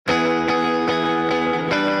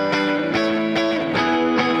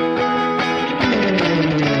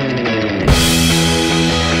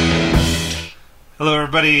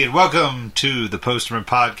everybody, and welcome to the Postman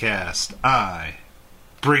Podcast. I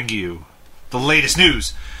bring you the latest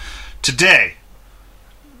news. Today,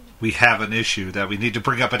 we have an issue that we need to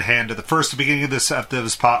bring up at hand at the beginning of this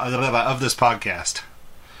podcast.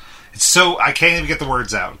 It's so I can't even get the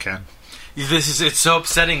words out, Ken. It's so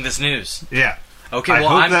upsetting, this news. Yeah. Okay, I'm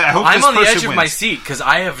on the edge of my seat because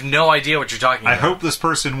I have no idea what you're talking about. I hope this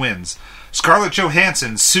person wins. Scarlett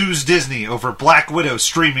Johansson sues Disney over Black Widow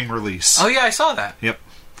streaming release. Oh, yeah, I saw that. Yep.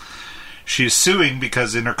 She is suing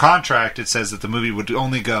because in her contract it says that the movie would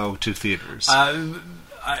only go to theaters.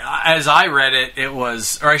 As I read it, it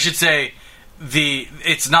was... Or I should say,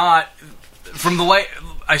 it's not... From the way...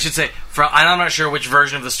 I should say... I'm not sure which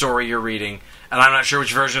version of the story you're reading, and I'm not sure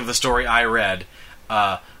which version of the story I read.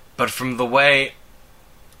 But from the way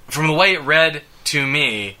it read... to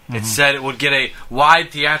me, it said it would get a wide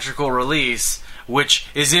theatrical release, which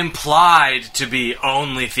is implied to be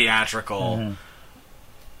only theatrical.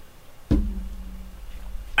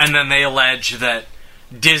 And then they allege that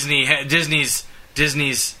Disney's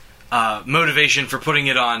motivation for putting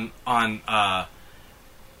it on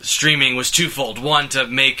streaming was twofold: one, to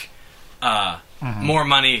make more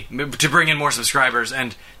money, to bring in more subscribers,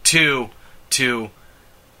 and two, to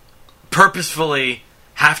purposefully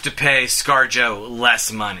have to pay ScarJo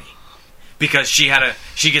less money because she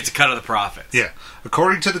gets a cut of the profits. Yeah.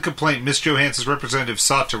 According to the complaint, Miss Johansson's representative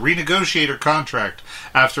sought to renegotiate her contract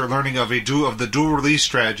after learning of the dual release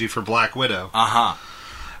strategy for Black Widow.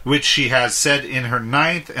 Which she has said in her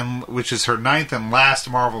ninth and last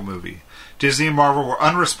Marvel movie. Disney and Marvel were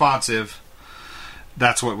unresponsive.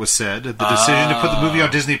 That's what was said. The decision to put the movie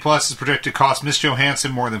on Disney Plus is projected to cost Miss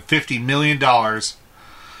Johansson more than $50 million.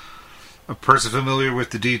 A person familiar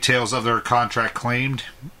with the details of their contract claimed.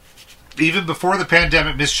 Even before the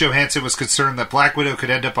pandemic, Miss Johansson was concerned that Black Widow could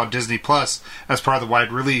end up on Disney Plus as part of the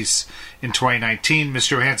wide release. In 2019, Miss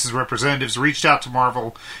Johansson's representatives reached out to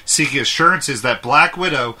Marvel seeking assurances that Black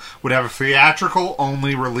Widow would have a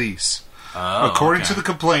theatrical-only release. According to the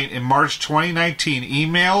complaint, in March 2019,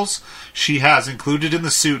 emails she has included in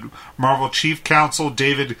the suit, Marvel Chief Counsel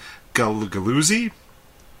David Galuzzi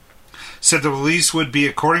said the release would be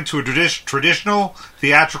according to a traditional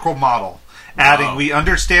theatrical model, adding, "We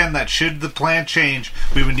understand that should the plan change,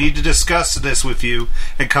 we would need to discuss this with you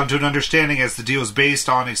and come to an understanding as the deal is based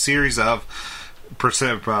on a series of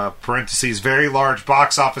parentheses very large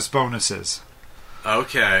box office bonuses."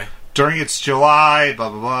 Okay. During its July, blah,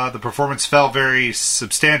 blah, blah, the performance fell very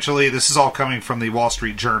substantially. This is all coming from the Wall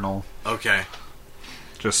Street Journal. Okay.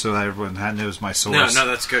 Just so that everyone knows my source. No,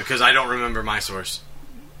 that's good, because I don't remember my source.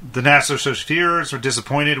 The National Associates were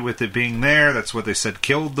disappointed with it being there. That's what they said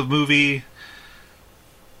killed the movie.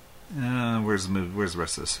 Where's the movie? Where's the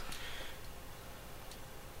rest of this?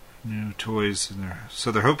 New toys in there.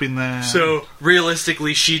 So they're hoping that... So,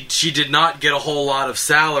 realistically, she did not get a whole lot of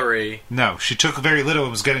salary. No, she took very little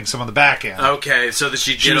and was getting some on the back end. Okay, so that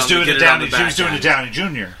she was doing it Downey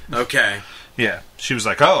Jr. Okay. Yeah. She was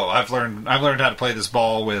like, "Oh, I've learned how to play this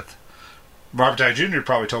ball with..." Robert Downey Jr.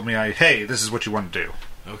 probably told me, "Hey, this is what you want to do."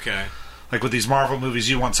 Okay. Like with these Marvel movies,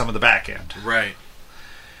 you want some of the back end. Right.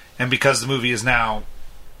 And because the movie is now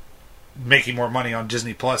making more money on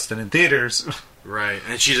Disney Plus than in theaters... Right.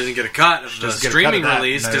 And she doesn't get a cut of the streaming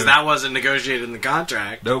release because that wasn't negotiated in the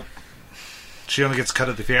contract. Nope. She only gets a cut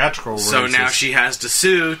of the theatrical release. So now she has to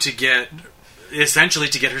sue to get... essentially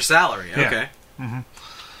to get her salary. Yeah. Okay.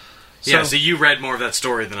 So you read more of that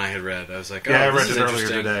story than I had read. I was like, I read it earlier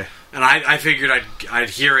today. And I figured I'd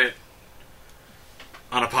hear it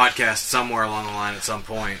on a podcast somewhere along the line at some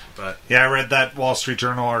point, but... Yeah, I read that Wall Street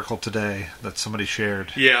Journal article today that somebody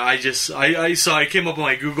shared. Yeah, I came up on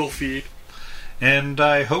my Google feed. And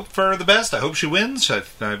I hope for the best. I hope she wins. I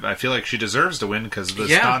feel like she deserves to win because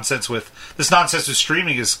this nonsense with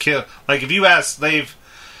streaming is kill. Like, if you ask,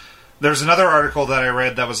 there's another article that I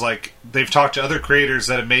read that was like, they've talked to other creators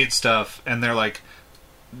that have made stuff, and they're like,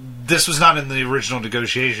 this was not in the original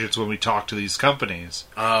negotiations when we talked to these companies.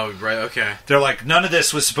 Oh, right, okay. They're like, none of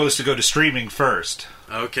this was supposed to go to streaming first.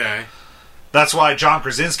 Okay. That's why John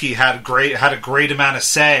Krasinski had a great amount of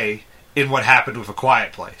say in what happened with A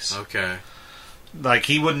Quiet Place. Okay. Like,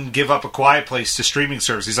 he wouldn't give up A Quiet Place to streaming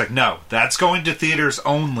service. He's like, no, that's going to theaters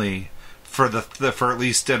only for at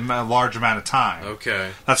least a large amount of time.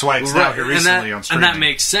 Okay. That's why it's now here recently on streaming. And that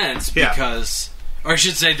makes sense because... Or I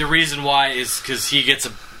should say, the reason why is because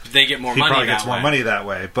they get more money that way. He probably gets more money that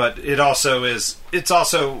way, but it's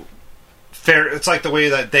also fair. It's like the way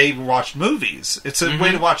that they watch movies. It's a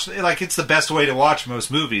way to watch, like, it's the best way to watch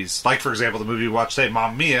most movies. Like, for example, the movie we watched today,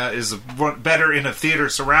 Mamma Mia, is better in a theater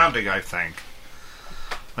surrounding, I think.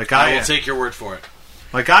 Like, I will take your word for it.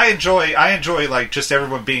 Like, I enjoy, like, just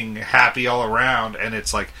everyone being happy all around, and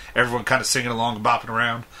it's, like, everyone kind of singing along and bopping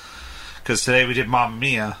around. Because today we did Mamma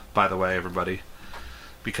Mia, by the way, everybody.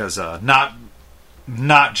 Because, not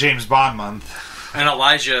James Bond month. And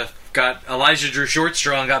Elijah drew short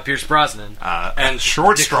straw and got Pierce Brosnan. And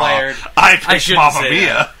short declared, straw, I picked Mamma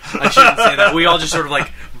Mia. I shouldn't say that. We all just sort of,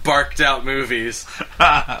 like, barked out movies.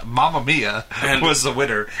 Mamma Mia was the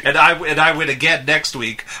winner, and I win again next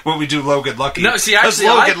week when we do Logan Lucky. No, see, actually,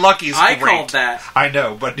 Logan Lucky's I great. called that. I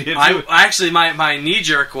know, but actually, my knee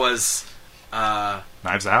jerk was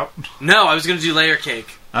Knives Out. No, I was going to do Layer Cake.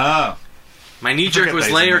 Oh, my knee jerk was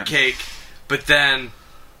Layer Cake, but then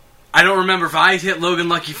I don't remember if I hit Logan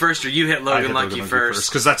Lucky first or you hit Logan Lucky first.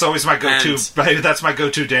 Because that's always my go-to. That's my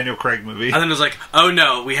go-to Daniel Craig movie. And then it was like, oh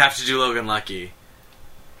no, we have to do Logan Lucky.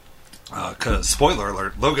 Because, spoiler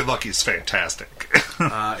alert, Logan Lucky's fantastic.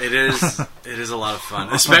 It is a lot of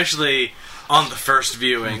fun, especially on the first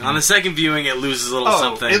viewing. Mm-hmm. On the second viewing, it loses a little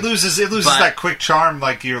something. It loses that quick charm,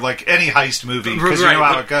 like any heist movie, because you know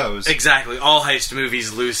how it goes. Exactly, all heist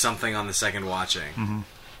movies lose something on the second watching.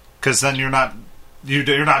 Because then you're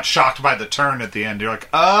not shocked by the turn at the end. You're like,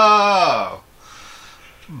 oh.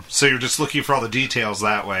 So you're just looking for all the details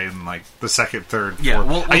that way in like the second, third, fourth. Yeah,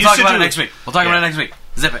 we'll talk about it next week.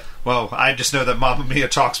 Zip it. Well, I just know that Mamma Mia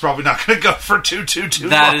Talk's probably not going to go for too long.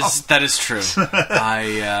 That is true.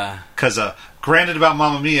 Because granted about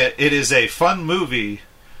Mamma Mia, it is a fun movie,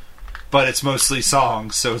 but it's mostly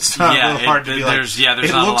songs, so it's not real hard to be like,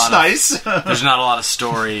 it looks nice. There's not a lot of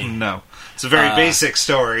story. No. It's a very basic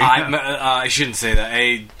story. I shouldn't say that.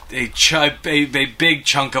 A big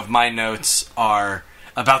chunk of my notes are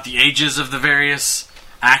about the ages of the various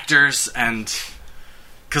actors, and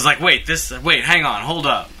because hang on, hold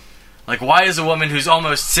up. Like, why is a woman who's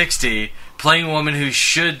almost 60 playing a woman who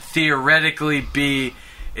should theoretically be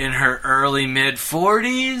in her early mid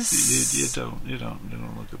 40s? You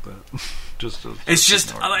don't look at that.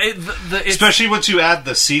 Especially once you add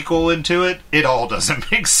the sequel into it, it all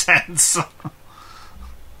doesn't make sense.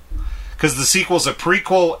 Because the sequel's a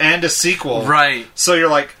prequel and a sequel, right? So you're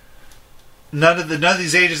like, none of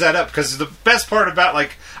these ages add up. Because the best part about,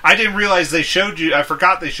 like, I didn't realize I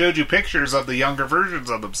forgot they showed you pictures of the younger versions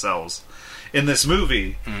of themselves in this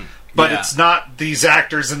movie, but it's not these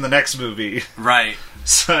actors in the next movie, right?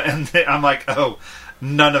 So, I'm like, oh,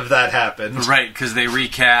 none of that happened, right? Because they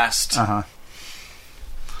recast.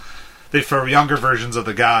 They for younger versions of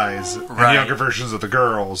the guys and younger versions of the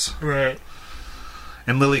girls, right?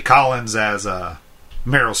 And Lily Collins as Meryl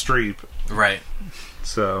Streep, right?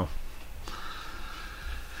 So,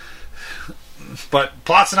 but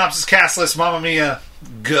plot synopsis, cast list, Mamma Mia,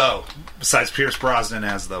 go. Besides Pierce Brosnan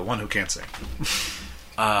as the one who can't sing.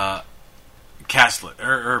 Cast list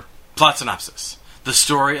or plot synopsis: the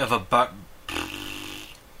story of a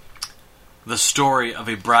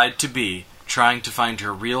bride-to-be trying to find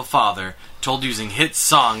her real father, told using hit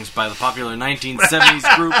songs by the popular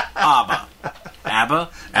 1970s group ABBA. ABBA?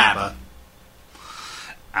 ABBA.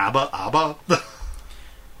 ABBA, ABBA.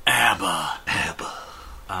 ABBA. ABBA.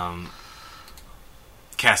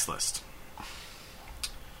 Cast list.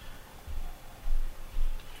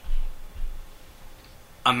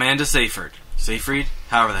 Amanda Seyfried,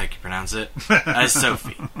 however the heck you pronounce it, as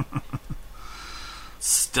Sophie.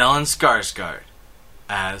 Stellan Skarsgård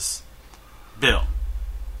as Bill.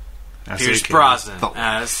 Pierce Brosnan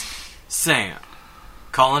as Sam.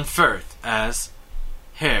 Colin Firth as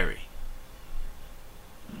Harry.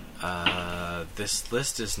 This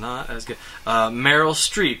list is not as good. Meryl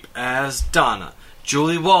Streep as Donna.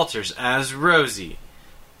 Julie Walters as Rosie.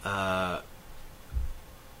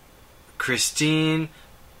 Christine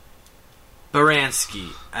Baranski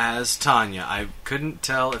as Tanya. I couldn't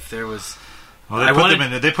tell if there was... Well, they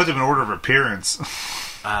put them in order of appearance.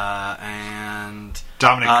 And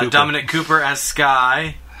Dominic Cooper as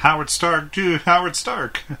Sky. Howard Stark.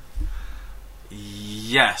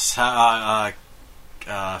 Yes.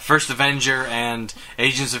 First Avenger and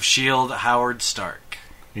Agents of S.H.I.E.L.D. Howard Stark.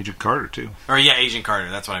 Agent Carter, too. Or, yeah, Agent Carter.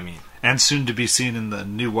 That's what I mean. And soon to be seen in the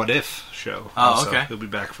new What If show. Oh, also. Okay. He'll be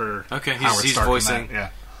back for he's Stark voicing.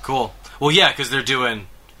 Yeah. Cool. Well, yeah, because they're doing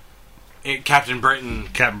Captain Britain,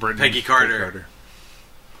 Peggy Carter.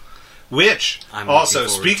 Which, also,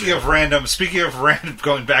 speaking of random,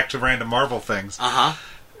 going back to random Marvel things.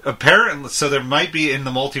 Apparently, so there might be in the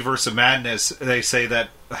Multiverse of Madness, they say that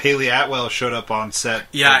Haley Atwell showed up on set.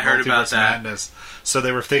 Yeah, I heard about that. Madness. So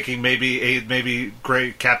they were thinking maybe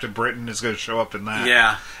Great Captain Britain is going to show up in that.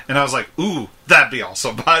 Yeah. And I was like, ooh, that'd be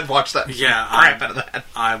awesome. I'd watch that crap out of that.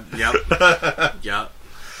 Yep. Yep.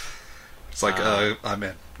 It's like, I'm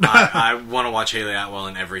in. I want to watch Haley Atwell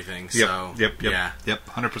in everything. So Yep,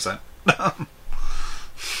 100%.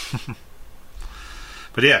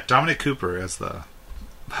 But yeah, Dominic Cooper as the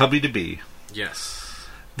hubby-to-be. Yes.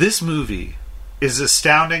 This movie is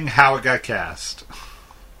astounding how it got cast.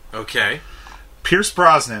 Okay. Pierce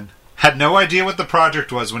Brosnan had no idea what the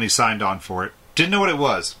project was when he signed on for it. Didn't know what it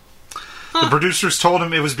was. The producers told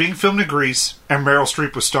him it was being filmed in Greece and Meryl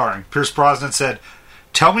Streep was starring. Pierce Brosnan said,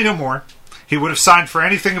 "Tell me no more." He would have signed for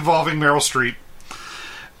anything involving Meryl Streep,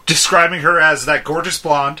 describing her as that gorgeous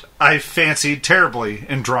blonde I fancied terribly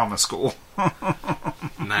in drama school.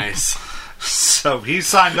 Nice. So he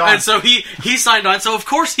signed on. And so he signed on, so of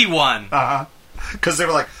course he won. Uh-huh. Because they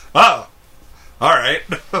were like, oh, all right.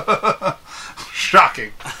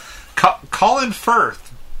 Shocking. Colin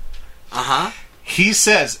Firth. Uh-huh. He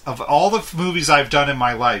says, of all the movies I've done in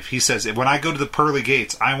my life, he says, when I go to the pearly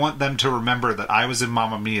gates, I want them to remember that I was in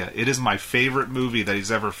Mamma Mia. It is my favorite movie that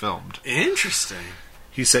he's ever filmed. Interesting.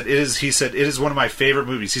 He said, it is one of my favorite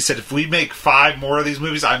movies. He said, if we make 5 more of these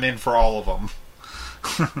movies, I'm in for all of them.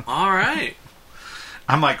 All right.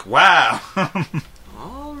 I'm like, wow.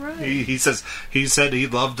 All right. He said he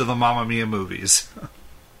loved the Mamma Mia movies.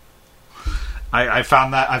 I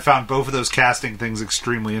found both of those casting things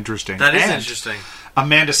extremely interesting. That is interesting.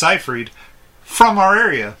 Amanda Seyfried from our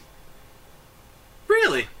area.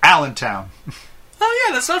 Really? Allentown. Oh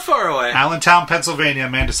yeah, that's not far away. Allentown, Pennsylvania.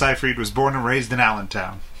 Amanda Seyfried was born and raised in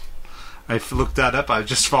Allentown. I looked that up. I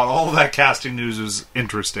just thought all of that casting news was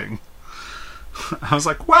interesting. I was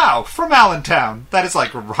like, wow, from Allentown. That is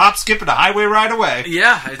like hop, skip, and a highway right away.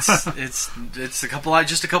 Yeah, it's just a couple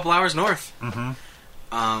hours north. Mm-hmm.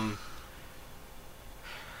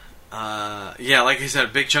 Yeah, like I said, a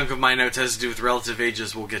big chunk of my notes has to do with relative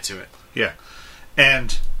ages. We'll get to it. Yeah.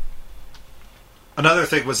 And another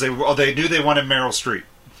thing was they knew they wanted Meryl Streep.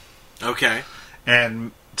 Okay.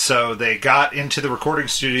 And so they got into the recording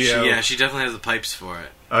studio. She definitely has the pipes for it.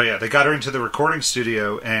 Oh, yeah. They got her into the recording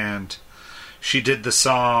studio, and she did the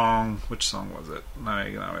song... Which song was it? I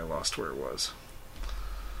lost where it was.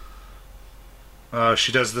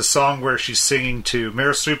 She does the song where she's singing to...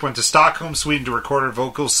 Meryl Streep went to Stockholm, Sweden to record her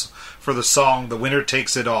vocals for the song The Winner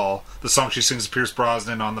Takes It All. The song she sings to Pierce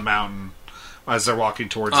Brosnan on the mountain as they're walking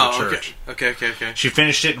towards the church. Okay. She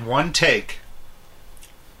finished it in one take.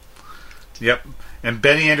 Yep. And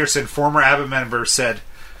Benny Anderson, former ABBA member, said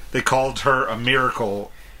they called her a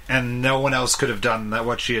miracle and no one else could have done that,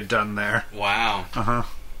 what she had done there. Wow. Uh-huh.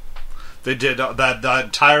 They did... That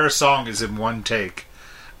entire song is in one take.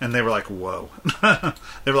 And they were like, whoa.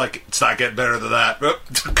 They were like, it's not getting better than that.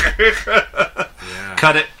 Yeah.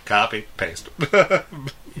 Cut it, copy, paste. Yeah.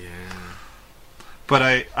 But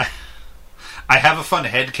I have a fun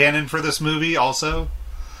headcanon for this movie also.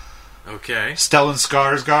 Okay. Stellan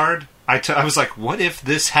Skarsgård. I was like, what if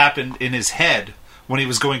this happened in his head when he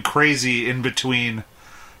was going crazy in between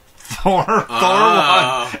Thor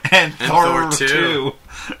 1 and Thor 2?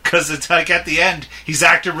 Because it's like at the end, he's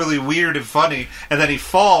acting really weird and funny, and then he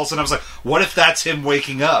falls, and I was like, what if that's him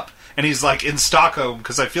waking up? And he's like in Stockholm,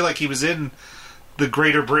 because I feel like he was in the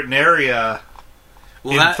Greater Britain area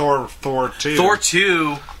Thor 2. Thor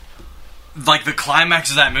 2, like the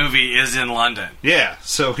climax of that movie is in London. Yeah,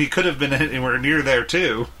 so he could have been anywhere near there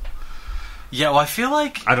too. Yeah, well, I feel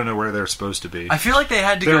like... I don't know where they're supposed to be. I feel like they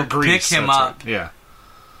had to go pick him up. Right.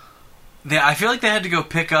 Yeah. I feel like they had to go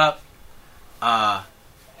pick up...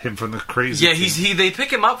 him from the crazy... Yeah, they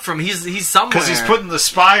pick him up from... He's somewhere. Because he's putting the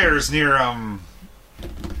spires near...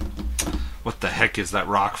 What the heck is that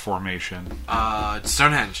rock formation?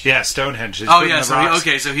 Stonehenge. Yeah, Stonehenge. He's oh yeah,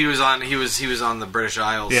 so he was on the British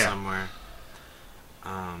Isles somewhere.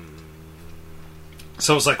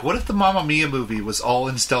 So it was like, what if the Mamma Mia movie was all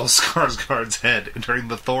in Stellan Skarsgård's head during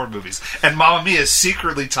the Thor movies, and Mamma Mia is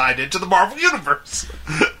secretly tied into the Marvel Universe?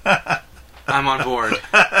 I'm on board.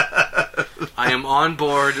 I am on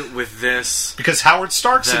board with this. Because Howard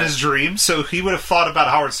Stark's in his dream, so he would have thought about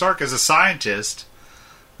Howard Stark as a scientist.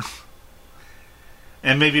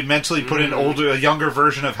 And maybe mentally put a younger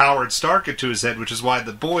version of Howard Stark into his head, which is why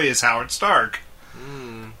the boy is Howard Stark.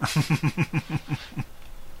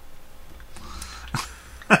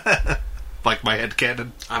 Like my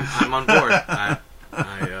headcanon. I'm on board.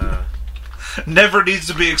 Never needs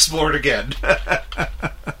to be explored again.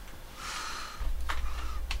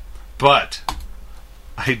 But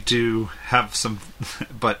I do have some.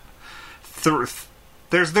 But there's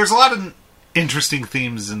a lot of interesting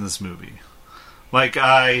themes in this movie. Like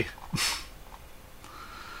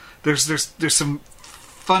there's some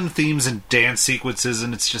fun themes and dance sequences,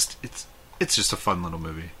 and it's just a fun little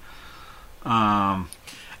movie. Lauren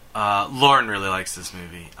really likes this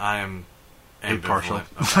movie. I'm partial.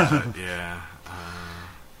 Yeah.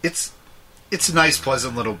 It's a nice,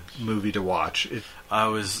 pleasant little movie to watch. I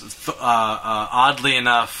was oddly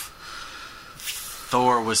enough,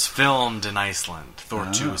 Thor was filmed in Iceland. Thor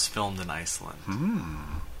 2 was filmed in Iceland.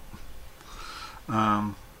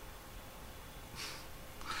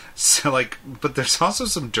 So but there's also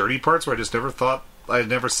some dirty parts where I just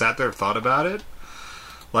never sat there and thought about it.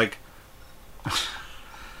 Like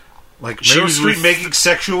Meryl Streep making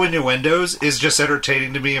sexual innuendos is just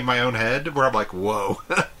entertaining to me in my own head, where I'm like, whoa.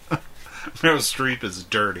 Meryl Streep is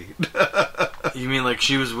dirty. You mean like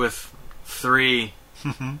she was with three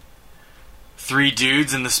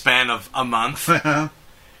dudes in the span of a month? And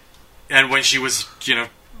when she was,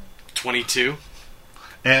 22?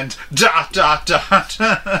 And dot dot dot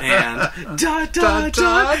and dot dot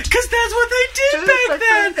dot, because that's what they did back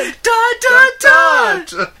then. Dot dot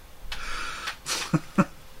dot.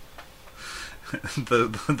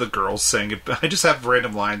 The girls saying it. I just have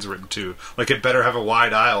random lines written too. Like, it better have a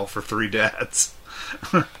wide aisle for 3 dads.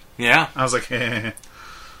 Yeah, I was like, eh.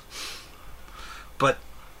 But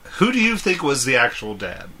who do you think was the actual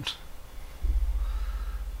dad?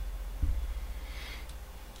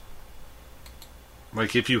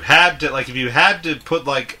 Like, if you had to put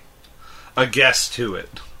a guess to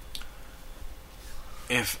it.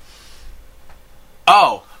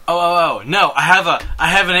 No, I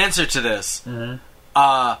have an answer to this. Mm-hmm.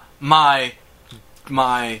 My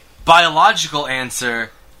biological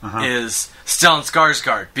answer is Stellan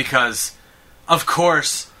Skarsgård, because of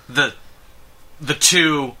course the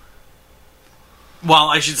two, well,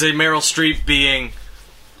 I should say Meryl Streep being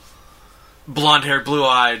blonde-haired,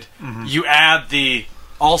 blue-eyed, you add the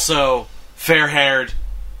also fair-haired,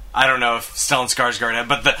 I don't know if Stellan Skarsgård had,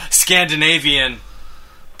 but the Scandinavian.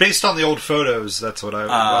 Based on the old photos, that's what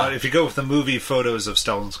I would. If you go with the movie photos of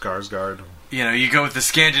Stellan Skarsgård, you go with the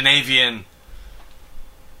Scandinavian.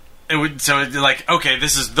 It would okay,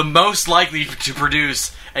 this is the most likely to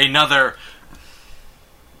produce another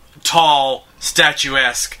tall,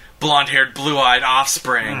 statuesque, blonde-haired, blue-eyed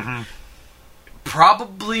offspring.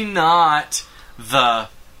 Probably not the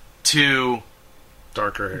two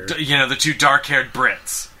darker hair. The two dark-haired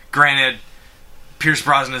Brits. Granted, Pierce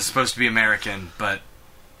Brosnan is supposed to be American, but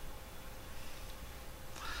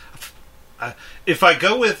if I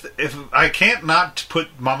can't not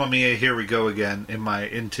put Mamma Mia, Here We Go Again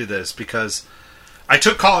into this, because I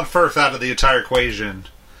took Colin Firth out of the entire equation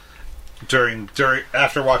during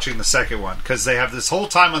after watching the second one, because they have this whole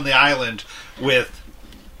time on the island with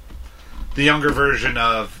the younger version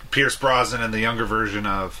of Pierce Brosnan and the younger version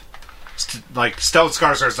of Stellan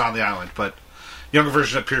Skarsgård's on the island, but younger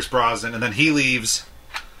version of Pierce Brosnan, and then he leaves.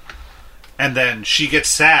 And then she gets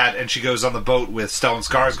sad, and she goes on the boat with Stellan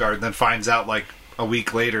Skarsgård, and then finds out a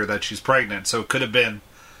week later that she's pregnant. So it could have been,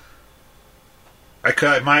 it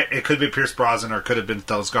could have been Pierce Brosnan, or it could have been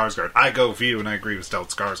Stellan Skarsgård. I go for you, and I agree with Stellan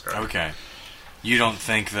Skarsgård. Okay, you don't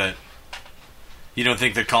think that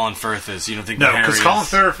Colin Firth is? You don't think no? Because Colin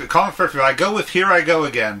Firth. If I go with Here I Go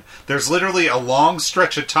Again, there's literally a long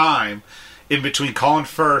stretch of time in between Colin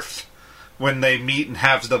Firth when they meet and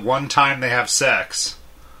have the one time they have sex.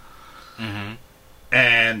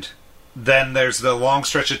 And then there's the long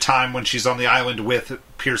stretch of time when she's on the island with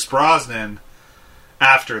Pierce Brosnan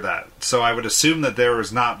after that. So I would assume that there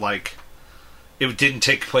was not it didn't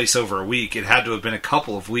take place over a week. It had to have been a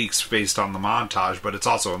couple of weeks based on the montage, but it's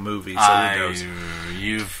also a movie, so who knows?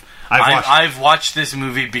 I've watched this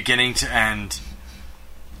movie beginning to end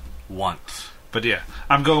once. But yeah,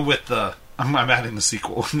 I'm going with I'm adding the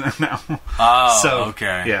sequel now. Oh, so,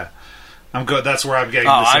 okay. Yeah. I'm good. That's where I'm getting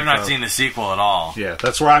this info. I've not seen the sequel at all. Yeah,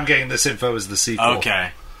 that's where I'm getting this info, is the sequel.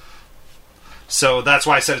 Okay. So that's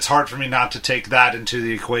why I said it's hard for me not to take that into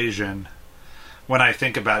the equation when I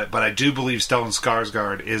think about it. But I do believe Stellan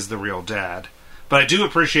Skarsgård is the real dad. But I do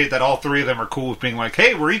appreciate that all three of them are cool with being like,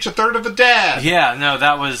 hey, we're each a third of a dad. Yeah, no,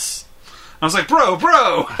 that was... I was like, bro!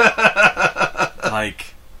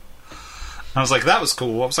 I was like, that was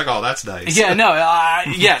cool. I was like, oh, that's nice. Yeah, no,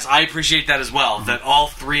 yes, I appreciate that as well. That all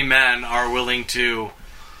three men are willing to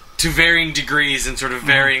varying degrees and sort of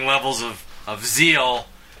varying levels of zeal,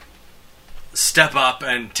 step up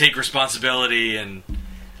and take responsibility, and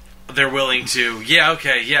they're willing to. We don't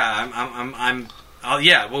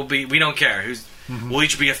care. We'll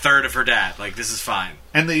each be a third of her dad. This is fine.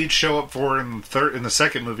 And they each show up for in the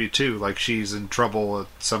second movie too. She's in trouble at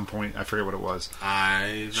some point. I forget what it was.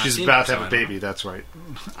 She's about to have a baby. That's right.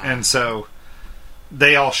 And so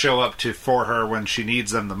they all show up for her when she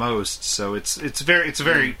needs them the most. So it's very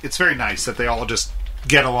nice that they all just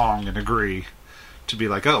get along and agree to be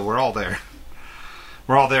like, oh, we're all there.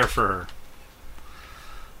 We're all there for her.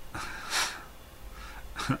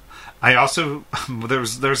 I also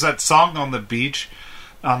there's that song on the beach,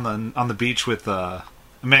 on the beach with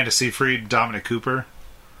Amanda Seyfried, Dominic Cooper,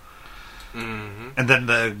 and then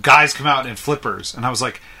the guys come out in flippers, and I was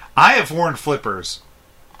like, I have worn flippers.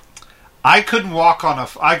 I couldn't walk on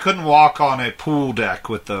a pool deck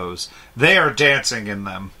with those. They are dancing in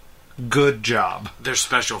them. Good job. They're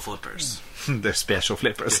special flippers. They're special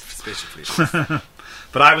flippers.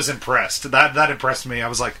 But I was impressed. That impressed me. I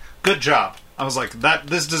was like, good job. I was like,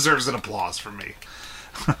 this deserves an applause from me.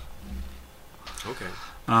 Okay.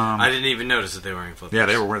 I didn't even notice that they were wearing flippers. Yeah,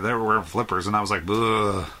 they were wearing flippers, and I was like,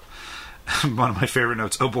 ugh. One of my favorite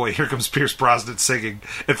notes, oh boy, here comes Pierce Brosnan singing,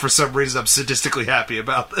 and for some reason I'm sadistically happy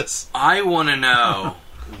about this. I want to know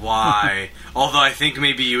why, although I think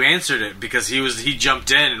maybe you answered it, because he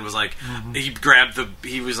jumped in and was like,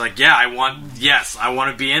 he was like, yeah, I want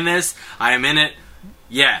to be in this, I am in it,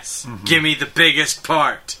 yes, give me the biggest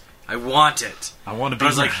part, I want it. I want to be. But I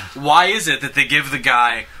was like, why is it that they give the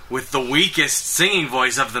guy with the weakest singing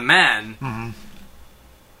voice of the men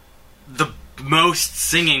the most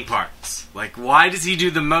singing parts? Like, why does he do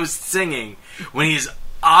the most singing when he's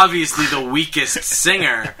obviously the weakest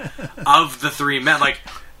singer of the three men? Like,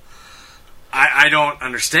 I don't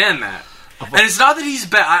understand that. And it's not that he's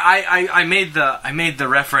bad. I made the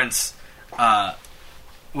reference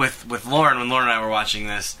with Lauren when Lauren and I were watching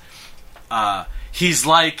this. He's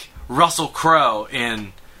like Russell Crowe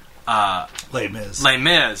in Les Mis. Les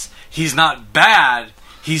Mis. He's not bad.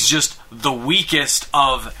 He's just the weakest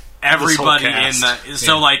of everybody in the...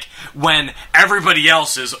 So, like, when everybody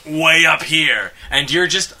else is way up here, and you're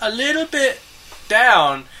just a little bit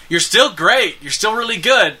down, you're still great, you're still really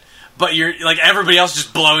good, but you're, like, everybody else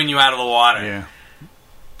just blowing you out of the water. Yeah.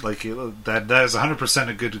 Like, that is 100%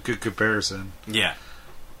 a good comparison. Yeah.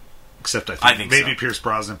 Except I think maybe so. Pierce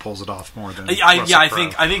Brosnan pulls it off more than I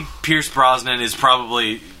think Pierce Brosnan is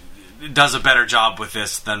probably... does a better job with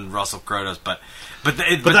this than Russell Crowe does, but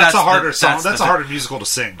that's a harder song. That's a harder musical to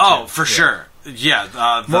sing. Oh, for sure.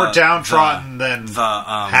 Yeah, more downtrodden than the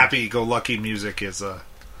happy-go-lucky music is.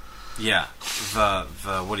 Yeah, the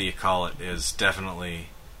what do you call it? Is definitely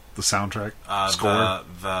the soundtrack score.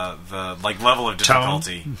 The like level of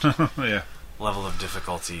difficulty. Yeah, level of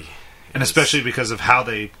difficulty, and especially because of how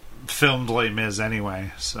they filmed Les Mis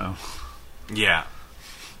anyway. So yeah,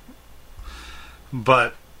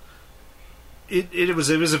 but it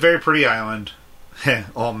was a very pretty island.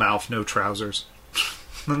 All mouth, no trousers.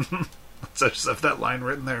 So I just have that line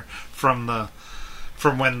written there from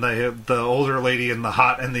when the older lady and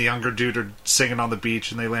the younger dude are singing on the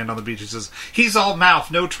beach, and they land on the beach. He says, "He's all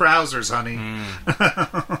mouth, no trousers, honey."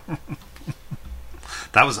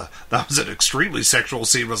 That was an extremely sexual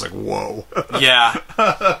scene. I was like, whoa. Yeah.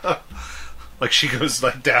 Like she goes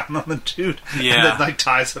like down on the dude, and then like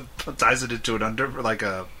ties it into an under like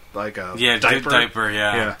a diaper.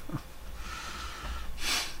 Yeah.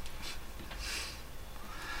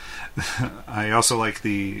 I also like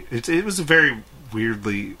it was a very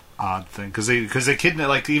weirdly odd thing because they kidnapped,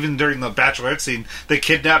 like, even during the Bachelorette scene, they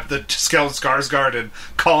kidnapped the Stellan Skarsgård and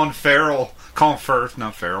Colin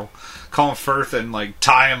Firth, and like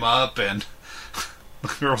tie him up, and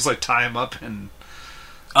the girls like tie him up and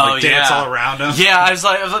dance all around him. Yeah, I was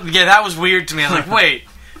like, that was weird to me. I was like, wait,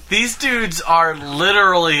 these dudes are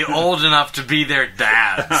literally old enough to be their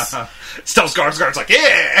dads. Stellan Skarsgård's like,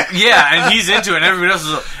 yeah! Yeah, and he's into it, and everybody else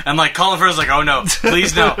is... And, like, Colin Firth's like, oh, no,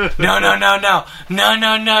 please, no. No.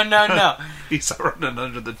 He's running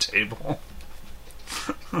under the table.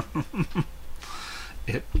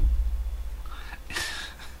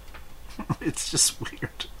 It's just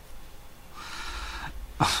weird.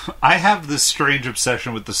 I have this strange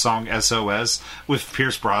obsession with the song SOS, with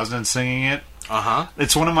Pierce Brosnan singing it. Uh-huh.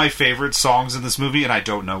 It's one of my favorite songs in this movie, and I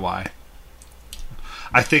don't know why.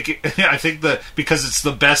 I think that because it's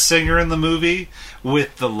the best singer in the movie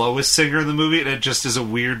with the lowest singer in the movie, and it just is a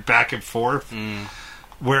weird back and forth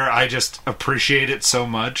where I just appreciate it so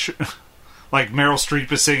much. Like Meryl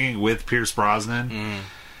Streep is singing with Pierce Brosnan,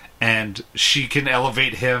 and she can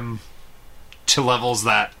elevate him to levels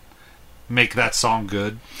that make that song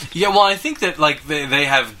good. Yeah, well, I think that like they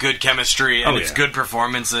have good chemistry and it's good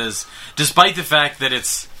performances, despite the fact that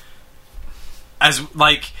it's as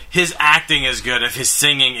like his acting is good if his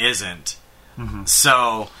singing isn't. Mm-hmm.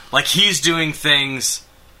 So like he's doing things,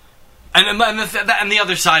 and the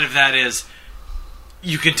other side of that is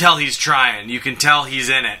you can tell he's trying, you can tell he's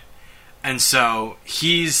in it, and so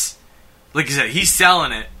he's like you said, he's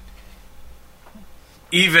selling it.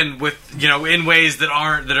 Even with, you know, in ways that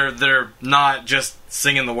are not just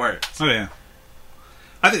singing the words. Oh yeah,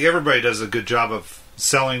 I think everybody does a good job of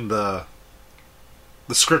selling the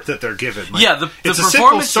the script that they're given. Like, it's a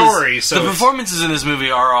simple story. So the performances in this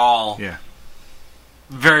movie are all yeah.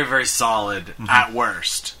 very, very solid at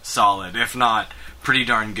worst. Solid, if not pretty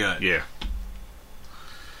darn good. Yeah.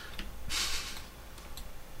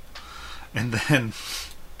 And then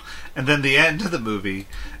the end of the movie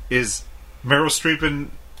is Meryl Streep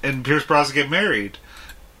and Pierce Brosnan get married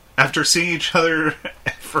after seeing each other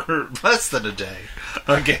for less than a day.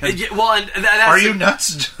 Again. Well, and that's are you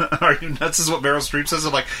nuts? Are you nuts? Is what Meryl Streep says.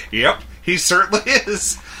 I'm like, yep, he certainly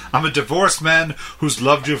is. I'm a divorced man who's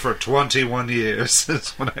loved you for 21 years.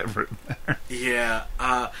 That's what I've written there. Yeah,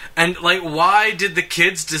 and like, why did the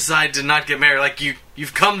kids decide to not get married? Like,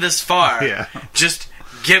 you've come this far. Yeah, just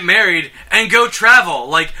get married and go travel.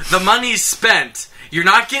 Like, the money's spent. You're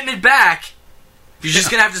not getting it back. You're just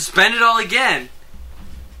gonna have to spend it all again.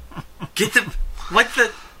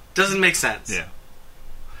 Doesn't make sense. Yeah.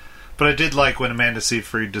 But I did like when Amanda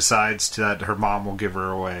Seyfried decides that her mom will give her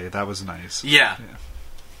away. That was nice. Yeah.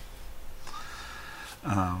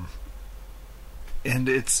 And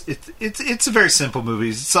it's a very simple movie.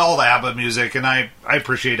 It's all ABBA music, and I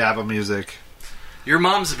appreciate ABBA music. Your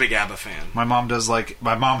mom's a big ABBA fan. My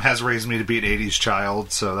mom has raised me to be an 80s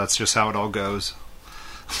child, so that's just how it all goes.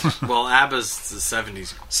 Well, ABBA's the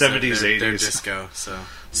 70s. 70s, 80s. They're disco, so.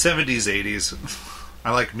 70s, 80s. I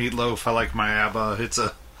like Meatloaf. I like my ABBA.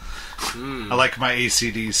 I like my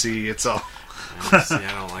AC/DC. It's all. See,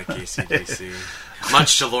 I don't like AC/DC.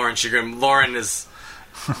 Much to Lauren's chagrin. Lauren is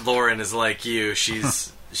like you. She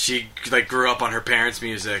like grew up on her parents'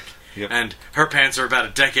 music. Yep. And her parents are about a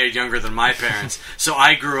decade younger than my parents, so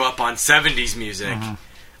I grew up on 70s music.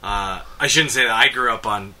 I shouldn't say that. I grew up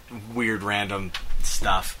on weird random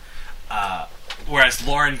stuff, whereas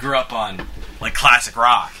Lauren grew up on like classic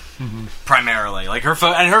rock primarily. Like her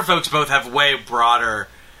folks both have way broader,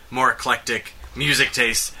 more eclectic music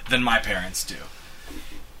tastes than my parents do.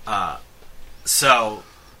 So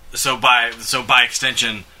by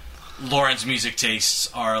extension, Lauren's music tastes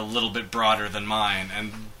are a little bit broader than mine,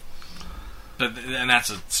 and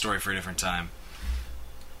that's a story for a different time.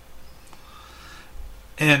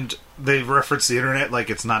 And they reference the internet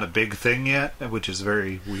like it's not a big thing yet, which is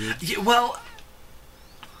very weird. Yeah, well,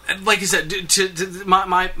 like I said, the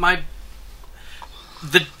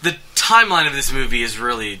timeline of this movie is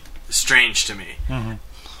really strange to me.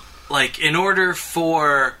 Like, in order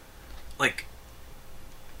for like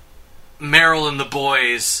Meryl and the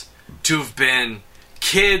boys to have been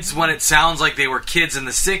kids when it sounds like they were kids in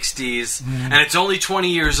the 60s, and it's only 20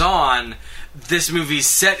 years on, this movie's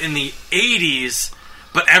set in the 80s,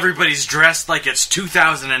 but everybody's dressed like it's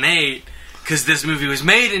 2008, because this movie was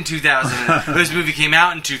made in 2000. This movie came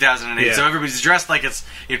out in 2008, so everybody's dressed like it's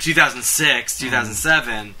 2006,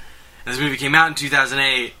 2007, and this movie came out in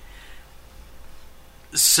 2008,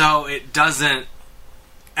 so it doesn't...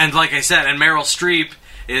 And like I said, and Meryl Streep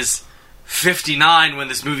is 59 when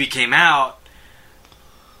this movie came out,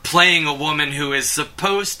 playing a woman who is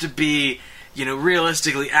supposed to be,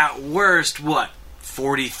 realistically at worst,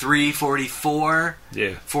 43, 44?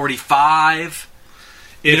 Yeah. 45?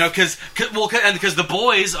 Because the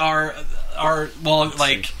boys are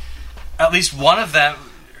like, at least one of them,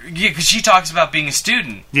 because she talks about being a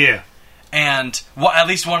student. Yeah. And at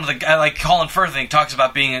least one of the, like Colin Firth, talks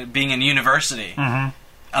about being in university.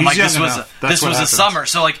 And like this was a summer,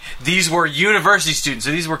 so like these were university students.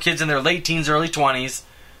 So these were kids in their late teens, early 20s,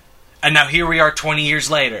 and now here we are 20 years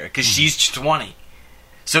later because she's 20,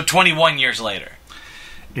 so 21 years later.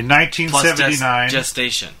 In 1979, plus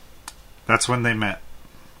gestation. That's when they met.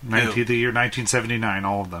 The year 1979,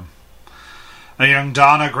 all of them. A young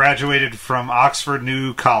Donna graduated from Oxford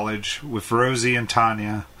New College with Rosie and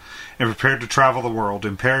Tanya, and prepared to travel the world.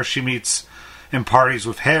 In Paris, she meets and parties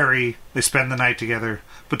with Harry. They spend the night together.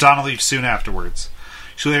 But Donna leaves soon afterwards.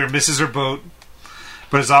 She later misses her boat,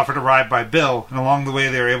 but is offered a ride by Bill, and along the way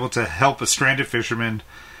they are able to help a stranded fisherman,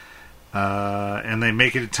 and they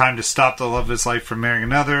make it in time to stop the love of his life from marrying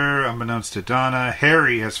another. Unbeknownst to Donna,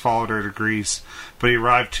 Harry has followed her to Greece, but he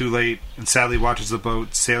arrived too late, and sadly watches the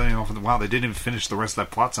boat sailing off. Wow, they didn't even finish the rest of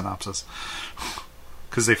that plot synopsis,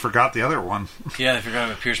 because they forgot the other one. Yeah, they forgot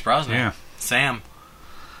about Pierce Brosnan. Yeah. Sam.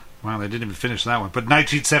 Wow, they didn't even finish that one. But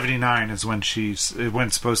 1979 is when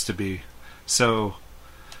it's supposed to be. So,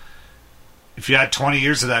 if you add 20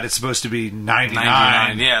 years of that, it's supposed to be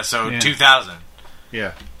 99. Yeah, so 2000.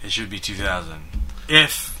 Yeah. It should be 2000.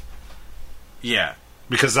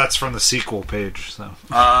 Because that's from the sequel page. So.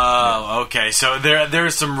 Oh, okay. So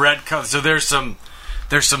there's some so there's some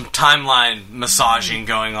timeline massaging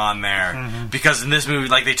going on there. Because in this movie,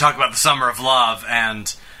 like, they talk about the Summer of Love,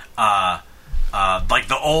 and like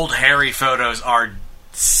the old Harry photos are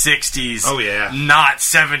 60s. Oh, yeah. Not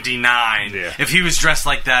 79. Yeah. If he was dressed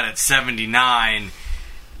like that at 79...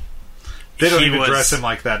 They don't even dress him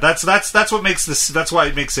like that. That's what makes this... That's why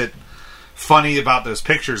it makes it funny about those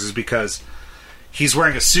pictures, is because he's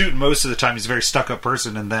wearing a suit, and most of the time he's a very stuck-up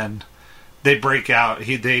person, and then they break out.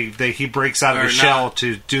 He breaks out of his shell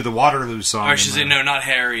to do the Waterloo song. Or I should say, no, not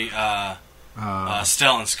Harry. Stellan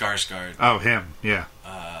Skarsgård. Oh, him. Yeah.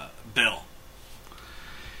 Bill.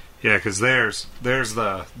 Yeah, because there's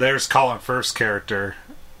Colin Firth's character.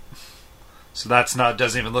 So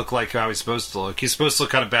doesn't even look like how he's supposed to look. He's supposed to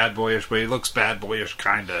look kind of bad boyish, but he looks bad boyish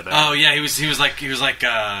kind of. Oh yeah, he was like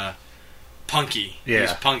punky. Yeah, he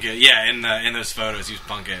was punky. Yeah, in those photos he was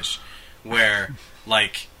punkish. Where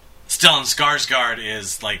like Stellan Skarsgård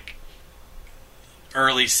is like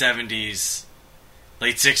early 70s,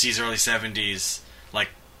 late 60s, early 70s, like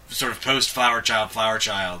sort of post Flower Child.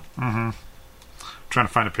 Mm-hmm. Trying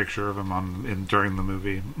to find a picture of him during the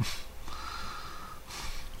movie.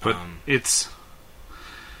 But it's...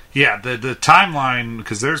 Yeah, the timeline...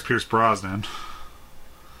 Because there's Pierce Brosnan.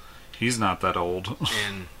 He's not that old.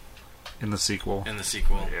 In the sequel.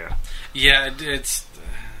 Yeah. Yeah, it's...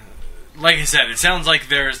 like I said, it sounds like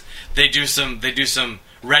they do some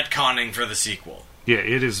retconning for the sequel. Yeah,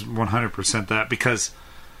 it is 100% that, because...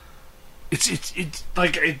 It's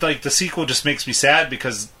like the sequel just makes me sad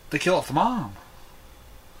because they kill off the mom.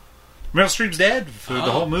 Meryl Streep's dead for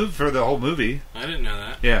the whole movie. I didn't know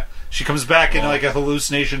that. Yeah, she comes back in like a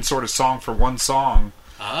hallucination sort of song for one song.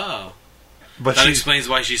 Oh, but that explains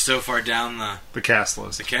why she's so far down the cast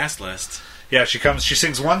list. The cast list. Yeah, she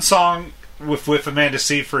sings one song with Amanda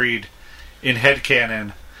Seyfried in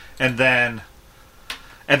headcanon, and then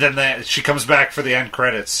she comes back for the end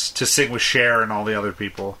credits to sing with Cher and all the other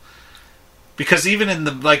people. Because even in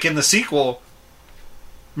the sequel,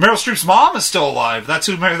 Meryl Streep's mom is still alive. That's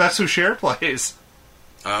who Cher plays.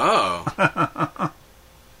 Oh.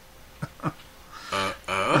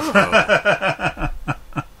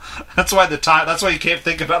 That's why you can't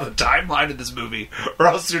think about the timeline of this movie, or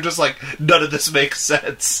else you're just like, none of this makes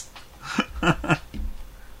sense.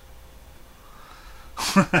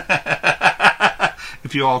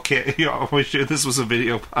 If you all can't, wish this was a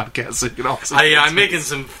video podcast, so you can also. I'm making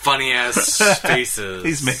some funny ass faces.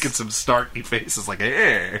 He's making some snarky faces, like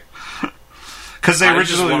hey. Because they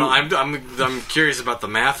originally, I'm curious about the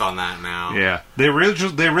math on that now. Yeah, they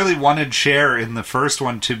really wanted Cher in the first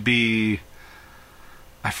one to be.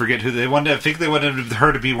 I forget who they wanted. I think they wanted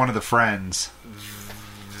her to be one of the friends.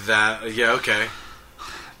 Okay.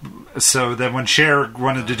 So then, when Cher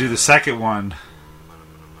wanted to do the second one.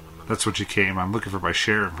 That's what you came. I'm looking for my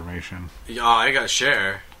Cher information. Yeah, I got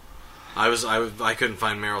Cher. I couldn't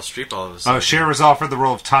find Meryl Streep all of a sudden. Oh, Cher was offered the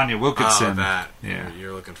role of Tanya Wilkinson. Oh, that. Yeah,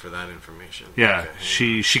 you're looking for that information. Yeah,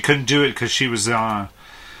 okay. She couldn't do it because she was on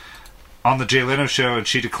the Jay Leno show, and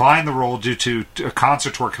she declined the role due to a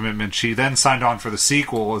concert tour commitment. She then signed on for the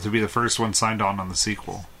sequel to be the first one signed on the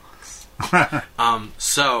sequel. Fun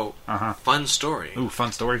story. Ooh,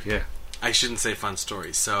 fun story. Yeah. I shouldn't say fun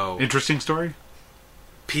story. So interesting story.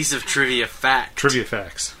 Piece of trivia fact. Trivia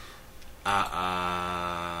facts.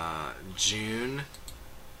 June,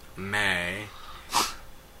 May.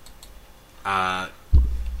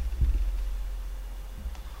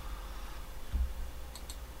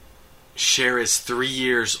 Cher is 3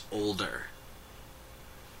 years older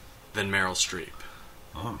than Meryl Streep.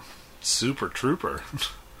 Oh, super trooper.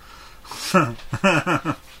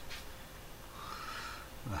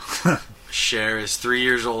 Cher is 3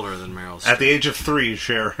 years older than Meryl Streep. At the age of 3,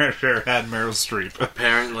 Cher had Meryl Streep.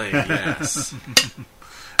 Apparently, yes.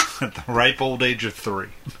 At the ripe old age of 3.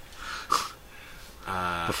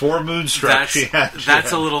 Before Moonstruck,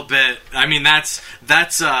 that's a little bit. I mean, that's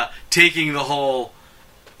taking the whole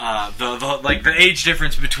the age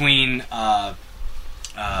difference between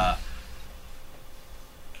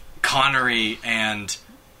Connery and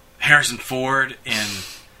Harrison Ford in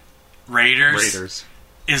Raiders.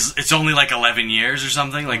 It's only like 11 years or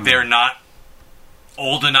something. Like they're not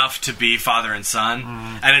old enough to be father and son,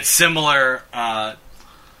 and it's similar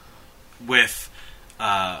with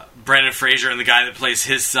Brendan Fraser and the guy that plays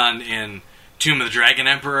his son in Tomb of the Dragon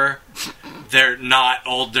Emperor. They're not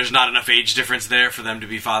old. There's not enough age difference there for them to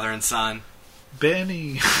be father and son.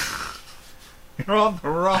 Benny, you're on the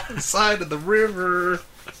wrong side of the river.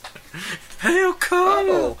 Hey,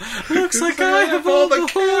 O'Connell! Looks like I have all the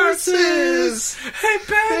horses! Hey,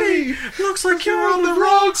 Benny! Looks like you're on the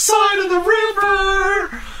wrong side of the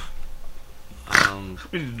river!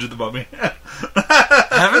 We need to do the Mummy.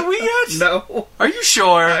 Haven't we yet? No. Are you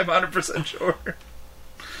sure? I'm 100% sure.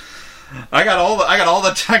 I got all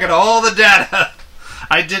the data.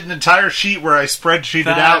 I did an entire sheet where I spreadsheeted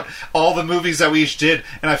out all the movies that we each did,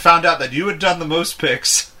 and I found out that you had done the most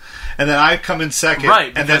picks, and then I'd come in second,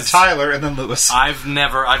 right, and then Tyler, and then Lewis. I've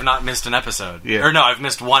not missed an episode. Yeah. Or no, I've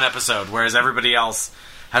missed one episode, whereas everybody else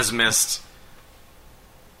has missed...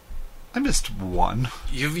 I missed one.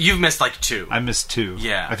 You've missed like two. I missed two.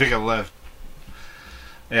 Yeah. I think I left.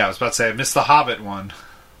 Yeah, I was about to say, I missed the Hobbit one.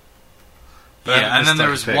 But yeah, and then there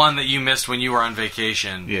was one that you missed when you were on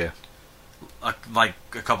vacation. Yeah. Like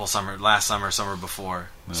a couple last summer before.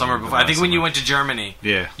 No, I think when you went to Germany,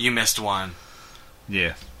 yeah, you missed one.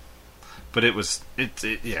 Yeah. But it's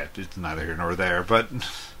neither here nor there. But,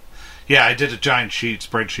 yeah, I did a giant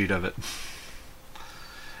spreadsheet of it.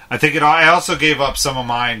 I think I also gave up some of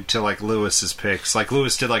mine to, like, Lewis's picks. Like,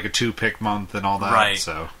 Lewis did, like, a 2-pick month and all that. Right.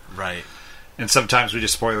 So. Right. And sometimes we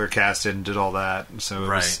just spoiler casted and did all that.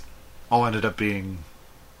 So it all ended up being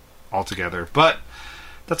all together. But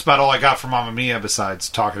that's about all I got from Mamma Mia besides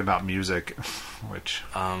talking about music. Which...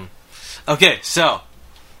 Okay, so...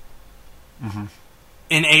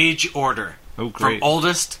 In age order. Oh, great. From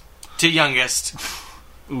oldest to youngest.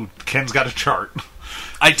 Ooh, Ken's got a chart.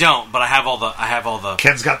 I don't, but I have all the...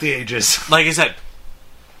 Ken's got the ages. Like I said,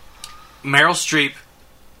 Meryl Streep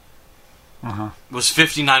was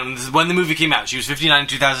 59 when the movie came out. She was 59 in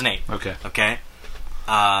 2008. Okay.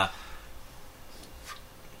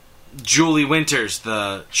 Julie Winters,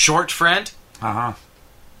 the short friend,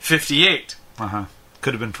 58.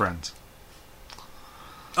 Could have been friends.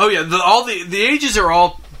 Oh yeah, the ages are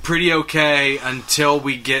all pretty okay until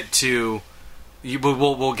we get to...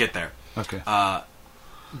 We'll get there. Okay.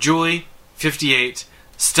 Julie, 58.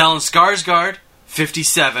 Stellan Skarsgård,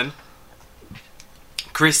 57.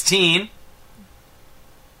 Christine,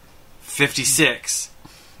 56.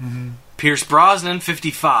 Pierce Brosnan,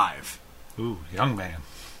 55. Ooh, young man.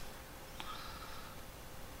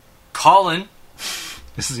 Colin.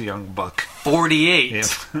 This is a young buck. 48.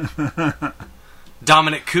 Yep.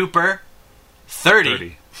 Dominic Cooper,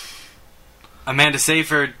 30. Amanda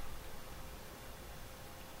Seyfried,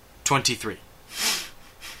 23.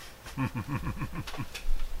 And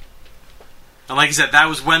like I said, that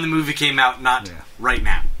was when the movie came out, not right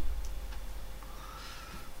now.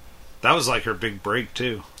 That was like her big break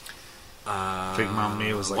too. I think Mamma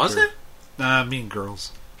Mia was like was it? Mean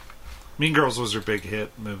Girls. Mean Girls was her big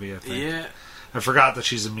hit movie, I think. Yeah. I forgot that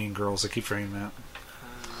she's in Mean Girls. I keep forgetting that.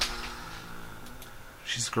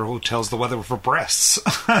 She's the girl who tells the weather with her breasts.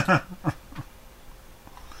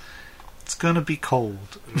 It's gonna be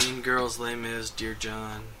cold. Mean Girls, Les Mis, Dear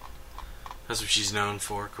John. That's what she's known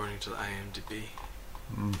for, according to the IMDb.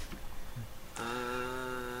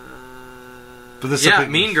 But this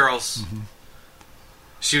Mean Girls.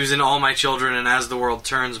 She was in All My Children and As the World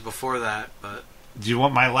Turns before that, but... Do you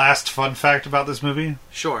want my last fun fact about this movie?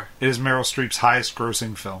 Sure. It is Meryl Streep's highest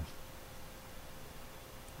grossing film.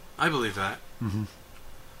 I believe that.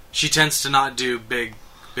 She tends to not do big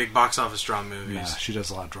box office drama movies. Yeah, she does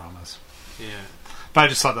a lot of dramas. Yeah. But I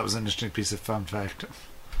just thought that was an interesting piece of fun fact.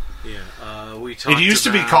 Yeah. We talked It used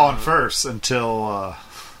to be Colin Firth until...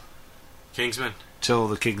 Kingsman. Till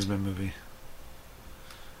the Kingsman movie.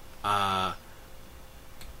 I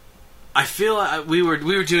feel like we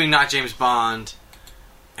were doing Not James Bond,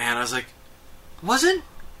 and I was like, wasn't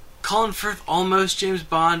Colin Firth almost James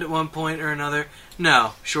Bond at one point or another?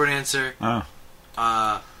 No. Short answer. Oh.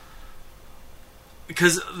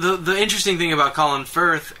 Because the interesting thing about Colin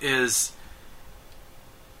Firth is,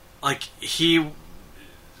 like, he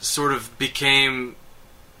sort of became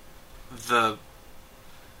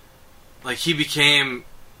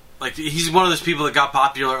he's one of those people that got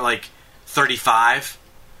popular at, like, 35.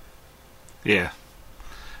 Yeah.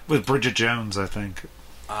 With Bridget Jones, I think.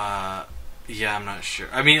 Yeah, I'm not sure.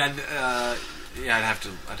 I mean, I'd have to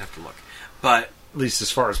look. But at least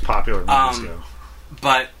as far as popular movies go.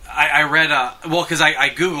 But I read because I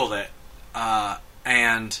googled it,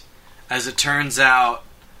 and as it turns out,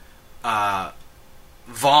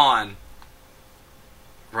 Vaughn,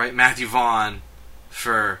 right, Matthew Vaughn,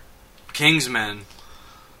 for Kingsman,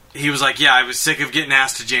 he was like, yeah, I was sick of getting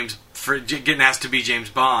asked to be James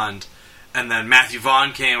Bond. And then Matthew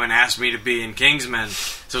Vaughn came and asked me to be in Kingsman.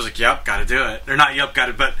 So I was like, yep, gotta do it. Or not yep,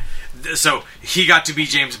 gotta, but... So he got to be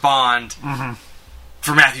James Bond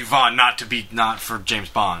for Matthew Vaughn, not for James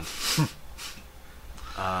Bond.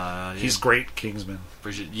 He's great, Kingsman.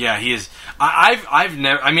 Yeah, he is. I've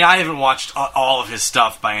never... I mean, I haven't watched all of his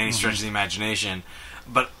stuff by any stretch of the imagination,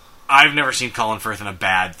 but I've never seen Colin Firth in a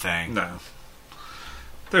bad thing. No.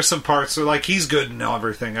 There's some parts where, like, he's good in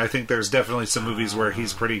everything. I think there's definitely some movies where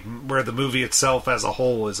he's where the movie itself as a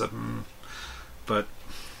whole is but...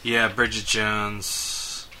 Yeah, Bridget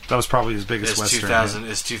Jones. That was probably his biggest Western. 2000.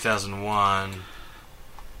 It's 2001.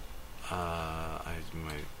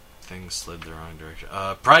 My thing slid the wrong direction.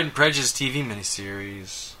 Pride and Prejudice TV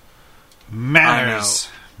miniseries. Manners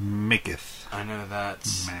maketh. I know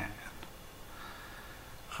that's... Man.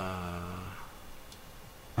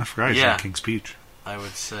 I forgot he's in King's Speech. I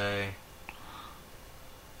would say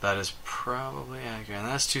that is probably accurate. And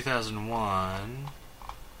that's 2001.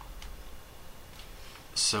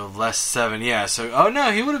 So less 7, yeah. So, oh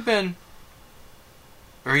no, he would have been...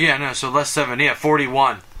 Or yeah, no, so less 7, yeah,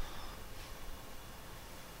 41.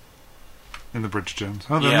 In the Bridget Jones.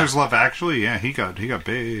 Oh, then there's Love Actually. Yeah, he got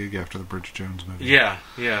big after the Bridget Jones movie. Yeah,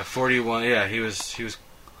 41. Yeah, he was.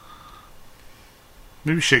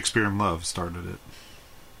 Maybe Shakespeare in Love started it.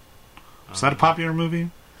 Was that a popular movie?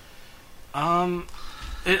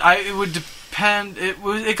 It would depend.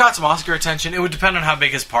 It got some Oscar attention. It would depend on how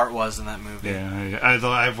big his part was in that movie. Yeah,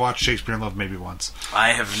 I've watched Shakespeare in Love maybe once.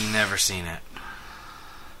 I have never seen it.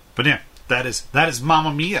 But yeah. That is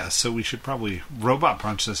Mamma Mia, so we should probably robot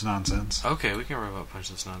punch this nonsense. Okay, we can robot punch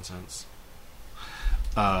this nonsense.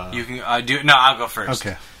 You can. I do. No, I'll go first.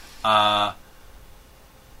 Okay.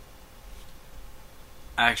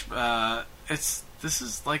 Actually, this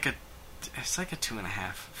is like a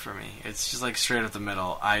 2.5 for me. It's just like straight up the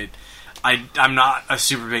middle. I'm not a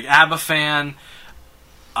super big ABBA fan.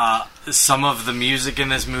 Some of the music in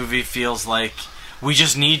this movie feels like we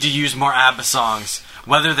just need to use more ABBA songs.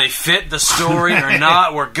 Whether they fit the story or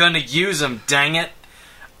not, we're going to use them, dang it.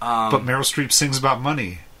 But Meryl Streep sings about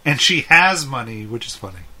money. And she has money, which is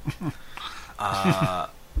funny. But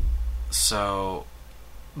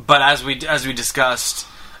as we discussed,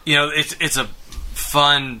 it's a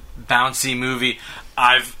fun, bouncy movie.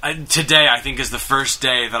 Today, I think, is the first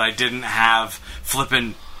day that I didn't have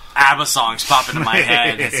flippin' ABBA songs pop into my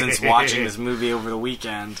head since watching this movie over the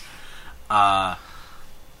weekend.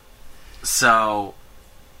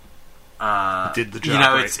 Did the job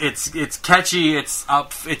right. It's catchy, it's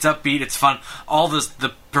upbeat, it's fun. All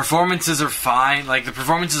the performances are fine. Like the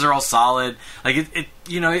performances are all solid. Like it's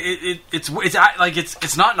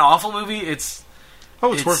not an awful movie. It's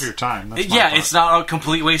worth your time. It's not a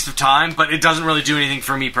complete waste of time, but it doesn't really do anything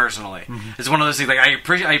for me personally. Mm-hmm. It's one of those things. Like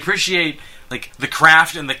I appreciate like the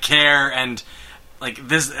craft and the care and like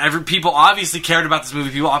this. People obviously cared about this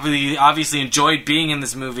movie. People obviously enjoyed being in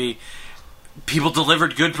this movie. People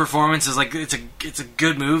delivered good performances. Like it's a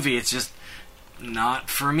good movie. It's just not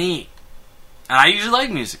for me. And I usually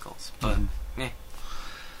like musicals, but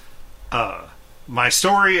my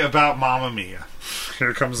story about Mamma Mia.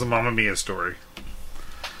 Here comes the Mamma Mia story.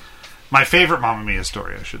 My favorite Mamma Mia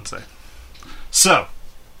story, I should say. So,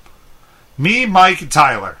 me, Mike, and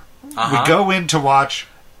Tyler, we go in to watch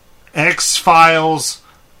X-Files,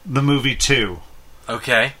 the movie 2.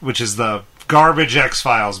 Okay. Which is the garbage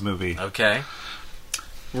X-Files movie. Okay.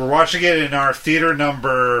 We're watching it in our theater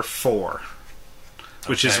number 4,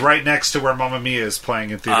 which is right next to where Mamma Mia is playing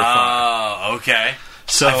in theater 5. Oh, okay.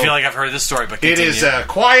 So I feel like I've heard this story, but continue. It is a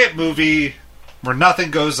quiet movie where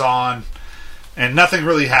nothing goes on and nothing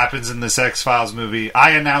really happens in this X-Files movie.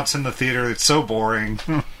 I announce in the theater it's so boring.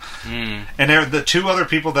 And the two other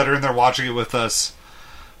people that are in there watching it with us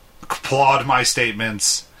applaud my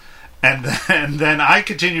statements. And then I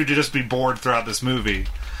continue to just be bored throughout this movie.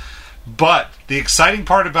 But the exciting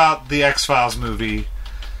part about the X-Files movie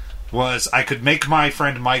was I could make my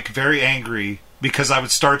friend Mike very angry because I would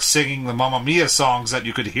start singing the Mamma Mia songs that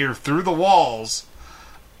you could hear through the walls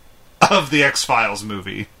of the X-Files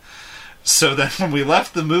movie. So then when we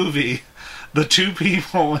left the movie, the two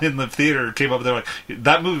people in the theater came up and they're like,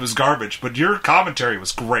 that movie was garbage, but your commentary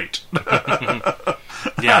was great.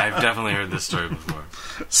 Yeah, I've definitely heard this story before.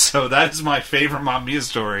 So that is my favorite Mamma Mia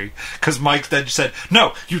story. Because Mike then said,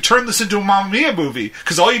 no, you turned this into a Mamma Mia movie.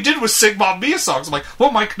 Because all you did was sing Mamma Mia songs. I'm like,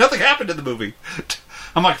 well, Mike, nothing happened in the movie.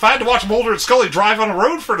 I'm like, if I had to watch Mulder and Scully drive on a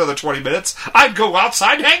road for another 20 minutes, I'd go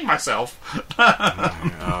outside and hang myself.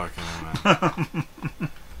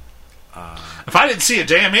 If I didn't see a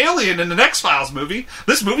damn alien in an X-Files movie,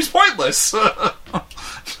 this movie's pointless.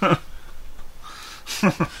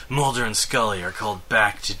 Mulder and Scully are called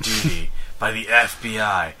back to duty by the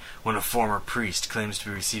FBI when a former priest claims to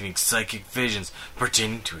be receiving psychic visions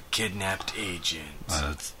pertaining to a kidnapped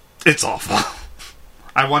agent. It's awful.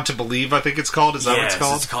 I Want to Believe, I think it's called. Is that what it's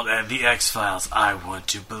called? It's called The X-Files, I Want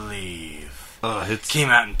to Believe. Came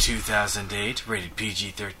out in 2008, rated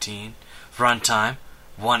PG-13. Runtime,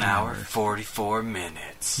 1 hour, 44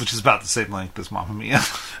 minutes. Which is about the same length as Mamma Mia.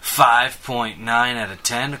 5.9 out of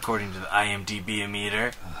 10, according to the IMDb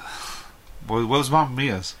meter. What was Mamma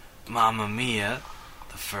Mia's? Mamma Mia,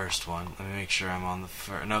 the first one. Let me make sure I'm on the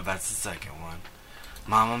first. No, that's the second one.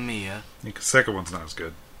 Mamma Mia. The second one's not as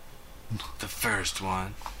good. The first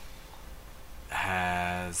one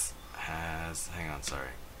has hang on, sorry.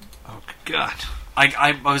 Oh God.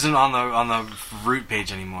 I wasn't on the root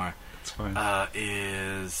page anymore. It's fine.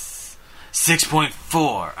 Is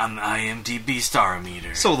 6.4 on the IMDb star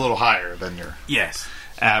meter. So a little higher than your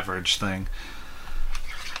average thing.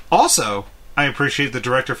 Also, I appreciate the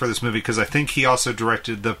director for this movie because I think he also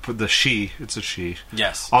directed the She. It's a she.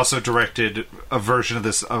 Yes. Also directed a version of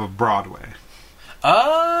this of Broadway.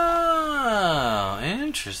 Oh,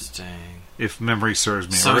 interesting. If memory serves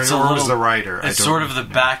me, so or was the writer? It's sort of the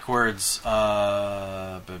backwards.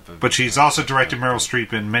 But she's also directed Meryl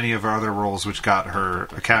Streep in many of her other roles, which got her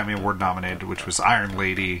Academy Award nominated, which was Iron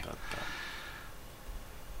Lady.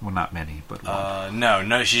 Well, not many, but one.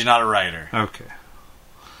 No, she's not a writer. Okay.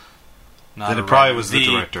 Then it probably was the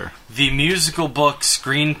director. The musical book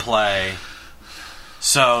screenplay.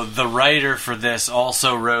 So the writer for this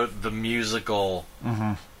also wrote the musical.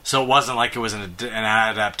 Mm-hmm. So it wasn't like it was an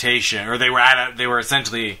adaptation, or they were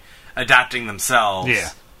essentially adapting themselves. Yeah.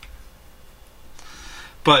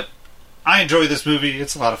 But I enjoy this movie.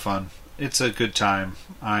 It's a lot of fun. It's a good time.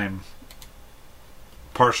 I'm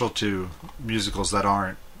partial to musicals that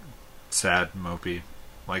aren't sad and mopey,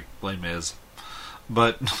 like Les Mis.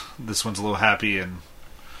 But this one's a little happy and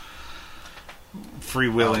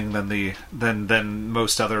freewheeling than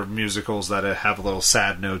most other musicals that have little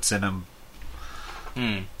sad notes in them.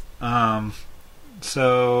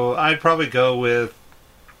 So I'd probably go with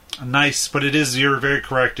a nice, but you're very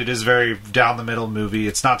correct, it is very down the middle movie.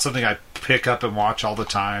 It's not something I pick up and watch all the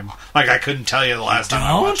time. Like, I couldn't tell you the last time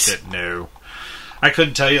I watched it. No. I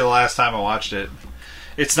couldn't tell you the last time I watched it.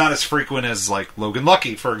 It's not as frequent as, like, Logan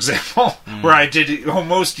Lucky, for example, where I did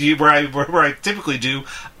almost, where I typically do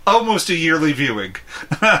almost a yearly viewing.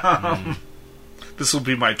 This will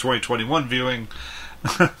be my 2021 viewing.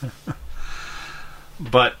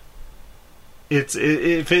 But if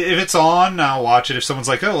it's on, I'll watch it. If someone's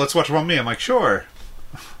like, "Oh, let's watch Mamma Mia," I'm like, "Sure."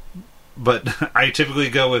 But I typically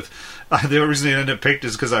go with the only reason I end up picked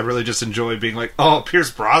is because I really just enjoy being like, "Oh, Pierce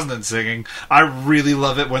Brosnan singing." I really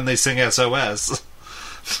love it when they sing SOS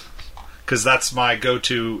because that's my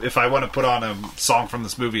go-to. If I want to put on a song from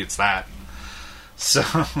this movie, it's that. So.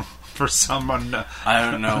 For someone, I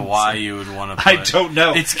don't know why you would want to. I don't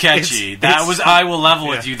know. It's catchy. I will level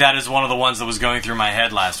with you. That is one of the ones that was going through my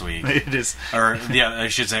head last week. It is, or I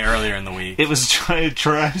should say earlier in the week. It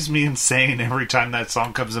drives me insane every time that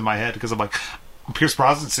song comes in my head because I'm like, Pierce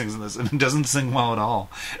Brosnan sings in this, and he doesn't sing well at all.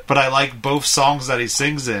 But I like both songs that he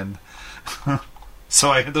sings in.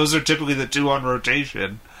 So those are typically the two on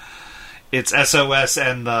rotation. It's SOS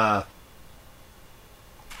and the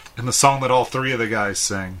song that all three of the guys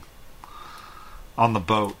sing. On the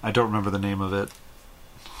boat. I don't remember the name of it.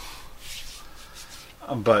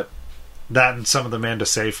 But that and some of the Amanda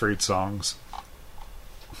Seyfried songs.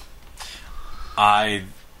 I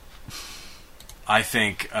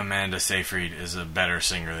think Amanda Seyfried is a better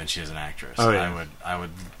singer than she is an actress. Oh, yeah. I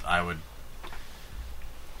would.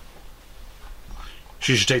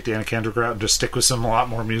 She should take the Anna Kendrick route and just stick with a lot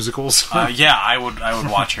more musicals. Yeah, I would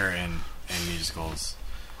watch her in musicals.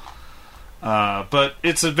 But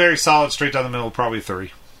it's a very solid, straight down the middle, probably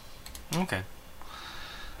 3. Okay.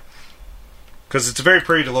 Because it's very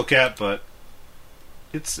pretty to look at, but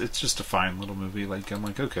it's just a fine little movie. Like, I'm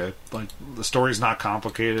like, okay, like the story's not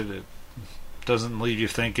complicated. It doesn't leave you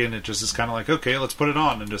thinking. It just is kind of like, okay, let's put it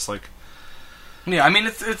on and just like. Yeah, I mean,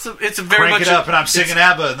 it's a very crank much it up, and I'm singing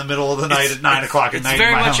ABBA in the middle of the night at 9 o'clock at night. It's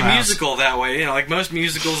very much a house. musical that way. You know, like most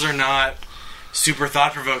musicals are not super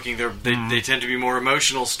thought provoking. They tend to be more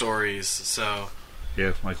emotional stories. So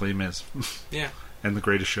yeah, like Les Mis. Yeah, and The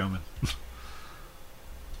Greatest Showman.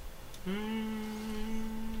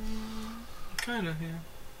 Kind of, yeah.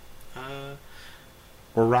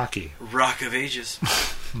 Or Rocky. Rock of Ages.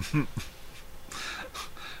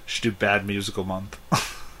 Should do Bad Musical Month.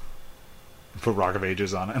 Put Rock of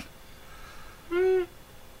Ages on it.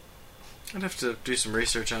 I'd have to do some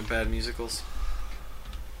research on bad musicals.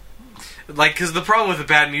 Like, because the problem with a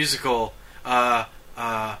bad musical,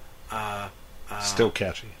 still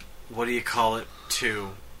catchy. What do you call it? 2,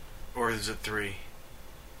 or is it 3?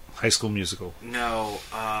 High School Musical. No,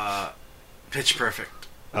 Pitch Perfect.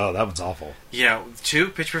 Oh, that one's awful. Yeah, 2?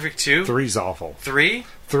 Pitch Perfect 2? 3's awful. 3?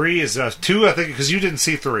 3 is 2, I think, because you didn't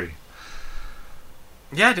see 3.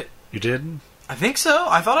 Yeah, I did. You didn't? I think so.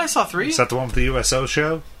 I thought I saw 3. Is that the one with the USO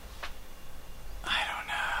show? I don't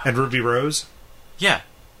know. And Ruby Rose? Yeah,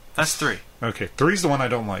 that's 3. Okay, 3's the one I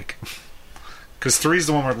don't like. Because 3's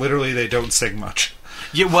the one where literally they don't sing much.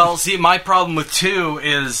 Yeah, well, see, my problem with 2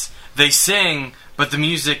 is they sing, but the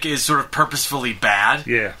music is sort of purposefully bad.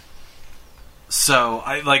 Yeah. So,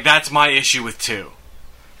 that's my issue with 2.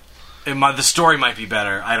 The story might be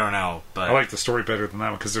better. I don't know, but I like the story better than that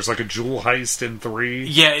one because there's like a jewel heist in 3.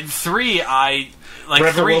 Yeah, in 3,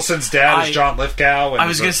 Rebel Wilson's dad is John Lithgow. And I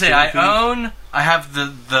was gonna say I have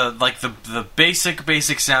the basic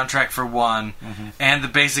soundtrack for 1, and the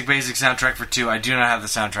basic soundtrack for 2. I do not have the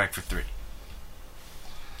soundtrack for 3.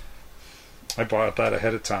 I bought that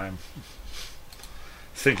ahead of time,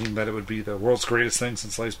 thinking that it would be the world's greatest thing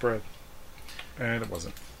since sliced bread, and it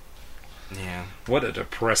wasn't. Yeah. What a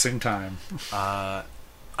depressing time. I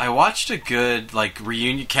watched a good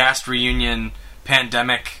cast reunion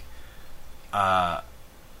pandemic. Was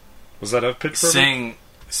that a Pitch Perfect?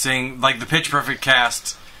 Sing the Pitch Perfect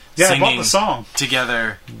cast. Yeah, singing I bought the song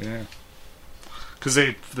together. Yeah, because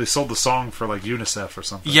they sold the song for UNICEF or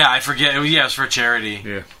something. Yeah, I forget. Yeah, it was for charity.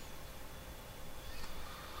 Yeah.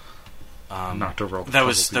 Knocked over all the that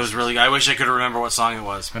was really. I wish I could remember what song it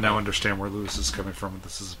was. I now understand where Lewis is coming from.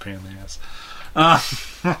 This is a pain in the ass.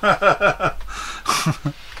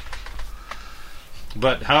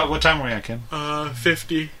 But what time are we at, Ken?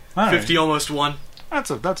 50. All 50, right. almost 1.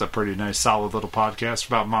 That's a pretty nice, solid little podcast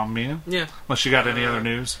about Mamma Mia. Yeah. Unless you got any other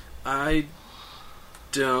news. I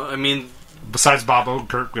don't. I mean, besides Bob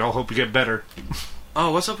Odenkirk, we all hope you get better.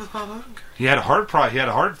 Oh, what's up with Bob Odenkirk? He had a heart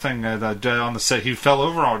thing on the set. He fell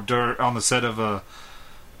over on the set of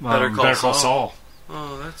Better Call Saul.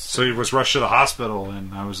 Oh, that's so he was rushed to the hospital,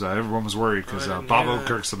 and everyone was worried because Bob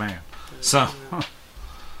Odenkirk's the man. So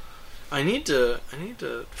I need to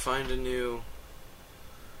find a new,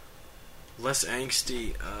 less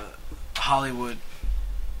angsty Hollywood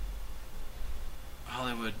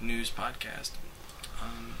news podcast.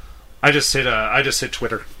 I just hit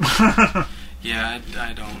Twitter. Yeah,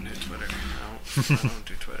 I don't do Twitter. I don't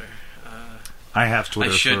do Twitter. I have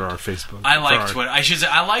Twitter for our Facebook. I like Twitter. I should say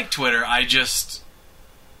I like Twitter. I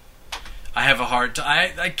have a hard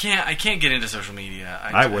time. I can't get into social media.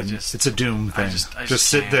 I wouldn't. It's a doom thing. Just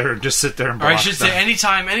sit there and block. Or I should say,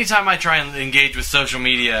 anytime I try and engage with social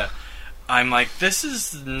media, I'm like, this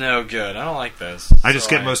is no good. I don't like this. I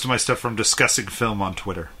just get most of my stuff from discussing film on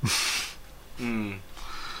Twitter.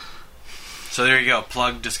 So there you go.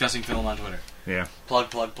 Plug discussing film on Twitter. Yeah.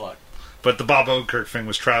 Plug. But the Bob Odenkirk thing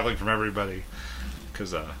was traveling from everybody.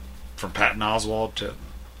 Because from Patton Oswalt to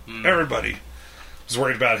everybody was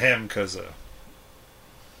worried about him because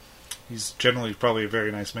he's generally probably a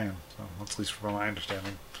very nice man. So at least from my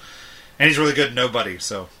understanding. And he's really good at Nobody.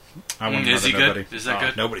 So I want Is he Nobody. Good? Is that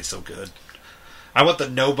good? Nobody's so good. I want the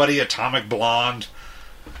Nobody, Atomic Blonde,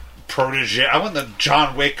 Protege. I want the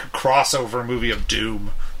John Wick crossover movie of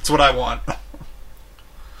Doom. That's what I want.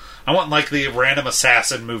 I want the random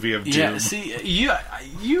assassin movie of Doom. Yeah, see,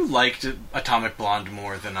 you liked Atomic Blonde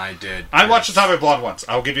more than I did. I watched Atomic Blonde once.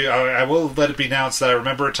 I will let it be announced that I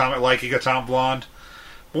remember liking Atomic Blonde.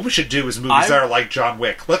 What we should do is movies that are like John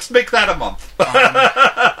Wick. Let's make that a month.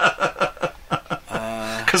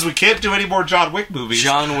 Because we can't do any more John Wick movies.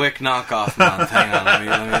 John Wick knockoff month. Hang on,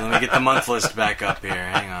 let me get the month list back up here.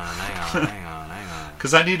 Hang on.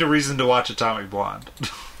 Because I need a reason to watch Atomic Blonde.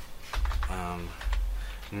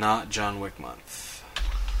 Not John Wick month.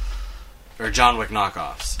 Or John Wick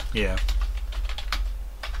knockoffs. Yeah.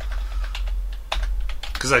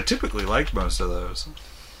 Because I typically like most of those.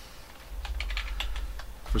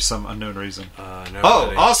 For some unknown reason.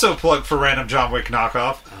 Also plug for random John Wick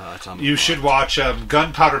knockoff. You should watch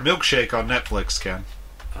Gunpowder Milkshake on Netflix, Ken.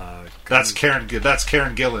 That's Karen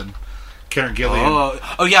Gillan. Karen Gillian.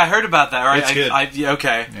 Oh yeah, I heard about that. Right? It's good.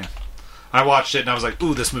 Okay. Yeah. I watched it and I was like,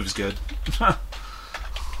 ooh, this movie's good.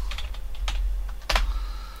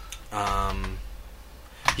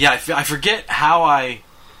 Yeah, I forget how I.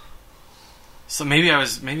 So maybe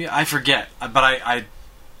I forget, but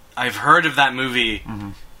I've heard of that movie.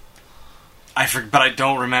 Mm-hmm. But I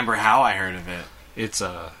don't remember how I heard of it. It's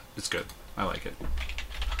good. I like it.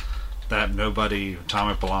 That Nobody,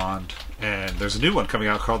 Atomic Blonde, and there's a new one coming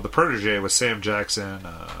out called The Protege with Sam Jackson,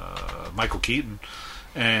 Michael Keaton,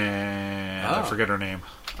 and I forget her name.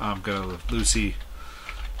 Lucy.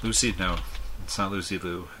 No, it's not Lucy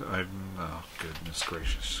Liu. Goodness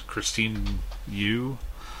gracious, Christine Yu.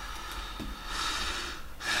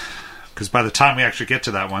 Because by the time we actually get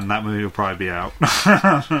to that one, that movie will probably be out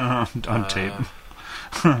on tape.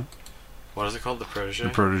 What is it called? The Protege? The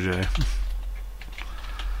Protege.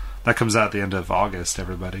 That comes out at the end of August,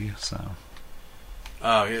 everybody. So.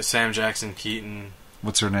 Oh, yeah, Sam Jackson Keaton.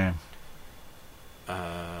 What's her name?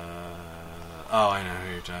 I know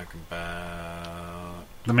who you're talking about.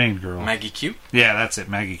 The main girl. Maggie Q? Yeah, that's it,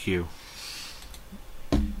 Maggie Q.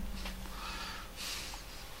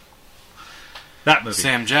 That movie.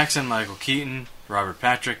 Sam Jackson, Michael Keaton, Robert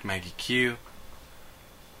Patrick, Maggie Q.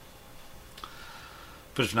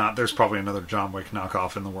 But if not, there's probably another John Wick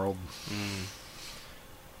knockoff in the world.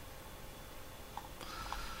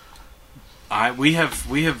 We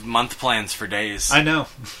have month plans for days. I know.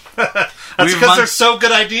 That's because they're so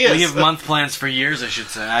good ideas. We have month plans for years, I should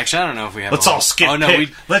say. Actually, I don't know if we have. Let's all skip. Oh no,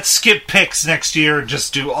 let's skip picks next year and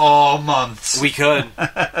just do all months. We could.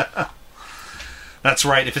 That's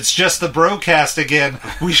right. If it's just the Brocast again,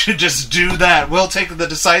 we should just do that. We'll take the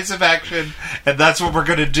decisive action, and that's what we're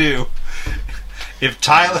going to do. If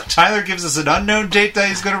Tyler gives us an unknown date that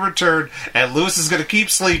he's going to return, and Lewis is going to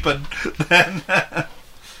keep sleeping, then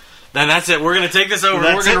that's it. We're going to take this over.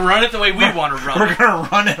 We're going to run it the way we want to run it. We're going to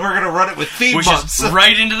run it. We're going to run it with theme bumps.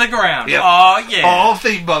 Right into the ground. Yep. Oh, yeah. All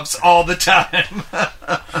theme bumps all the time.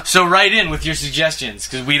 So write in with your suggestions,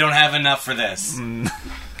 because we don't have enough for this. To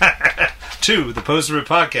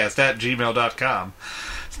thepostermanpodcast@gmail.com.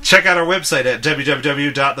 Check out our website at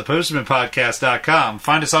www.thepostermanpodcast.com.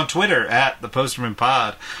 Find us on Twitter at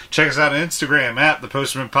thepostermanpod. Check us out on Instagram at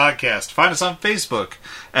thepostermanpodcast. Find us on Facebook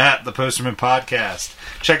at thepostermanpodcast.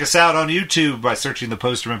 Check us out on YouTube by searching The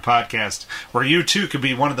Posterman Podcast, where you too could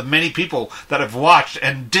be one of the many people that have watched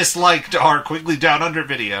and disliked our Quigley Down Under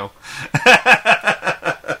video.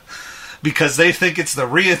 Because they think it's the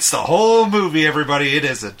whole movie, everybody. It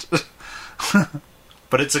isn't.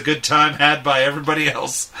 But it's a good time had by everybody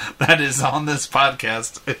else that is on this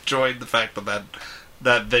podcast enjoying the fact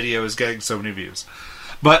that video is getting so many views.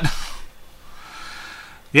 But,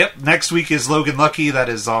 yep, next week is Logan Lucky. That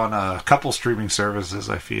is on a couple streaming services,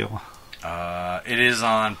 I feel. It is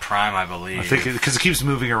on Prime, I believe. I think because it keeps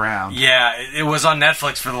moving around. Yeah, it was on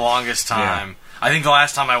Netflix for the longest time. Yeah. I think the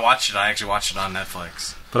last time I watched it, I actually watched it on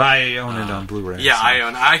Netflix. But I own it on Blu-ray. Yeah, so. I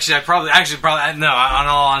own. I probably. No. On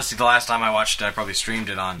all honesty, the last time I watched it, I probably streamed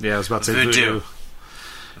it on. Yeah, I was about to say Vudu.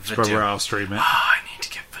 That's probably where I'll stream it. Oh, I need to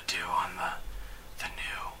get Vudu on the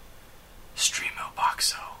new Streamo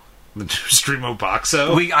Boxo. The new Streamo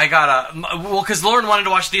Boxo. I got because Lauren wanted to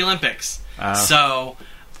watch the Olympics, so,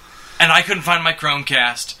 and I couldn't find my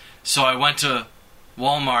Chromecast, so I went to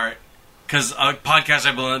Walmart because a podcast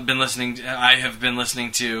I have been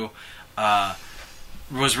listening to.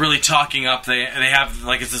 Was really talking up. They have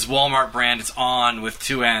it's this Walmart brand. It's On with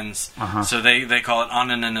two N's, so they call it On,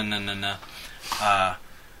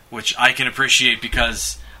 which I can appreciate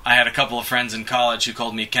because I had a couple of friends in college who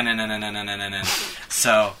called me Ken.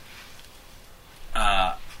 So,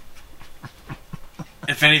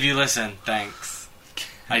 if any of you listen, thanks.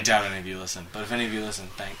 I doubt any of you listen, but if any of you listen,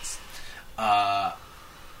 thanks.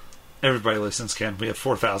 Everybody listens, Ken. We have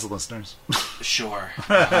 4,000 listeners. Sure.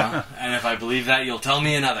 And if I believe that, you'll tell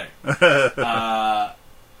me another. But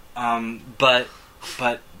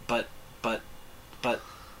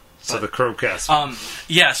So the Chromecast.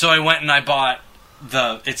 Yeah, so I went and I bought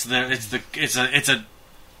this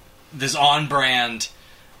on brand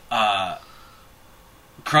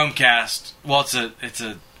Chromecast. Well, it's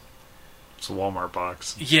a Walmart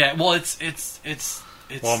box. Yeah, well it's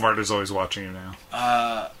Walmart is always watching you now.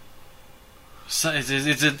 So it's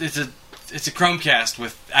a Chromecast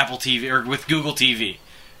with Apple TV or with Google TV,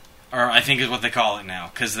 or I think is what they call it now,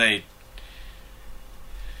 because I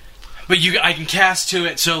can cast to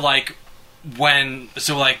it. So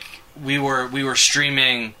we were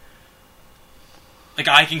streaming.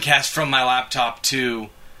 I can cast from my laptop to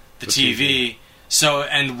the TV. So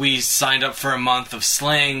and we signed up for a month of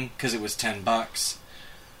Sling because it was $10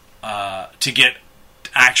 to get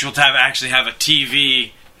actually have a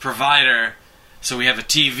TV provider. So we have a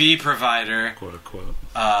TV provider. Quote unquote.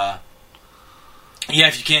 Yeah,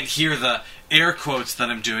 if you can't hear the air quotes that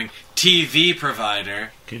I'm doing, TV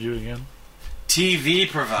provider. Can you do it again? TV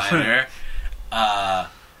provider.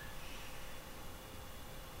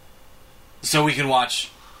 So we can watch.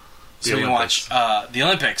 The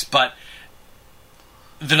Olympics. But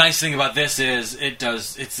the nice thing about this is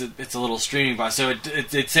it's a little streaming box, so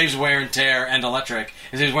it saves wear and tear and electric.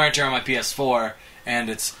 It saves wear and tear on my PS4, and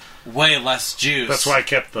it's way less juice. That's why I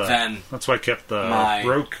kept the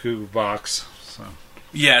Roku box. So.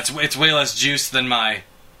 Yeah, it's way less juice than the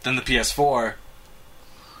PS4.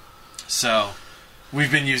 So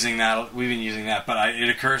we've been using that. But it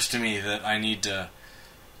occurs to me that I need to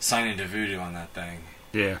sign into Vudu on that thing.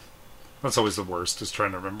 Yeah, that's always the worst. Is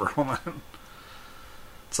trying to remember all that.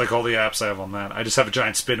 It's like all the apps I have on that. I just have a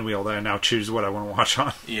giant spin wheel that I now choose what I want to watch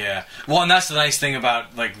on. Yeah. Well, and that's the nice thing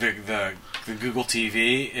about the Google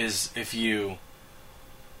TV is if you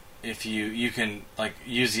can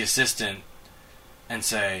use the assistant and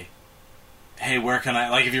say, hey, where can I...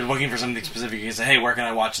 Like, if you're looking for something specific, you can say, hey, where can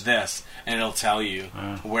I watch this? And it'll tell you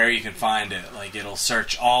where you can find it. Like, it'll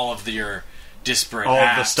search all of your disparate apps. All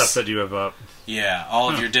of the stuff that you have up. Yeah,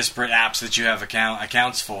 all of your disparate apps that you have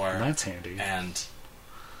accounts for. That's handy. And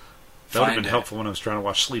that would have been helpful when I was trying to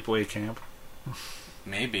watch Sleepaway Camp.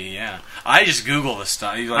 Maybe, yeah. I just Google this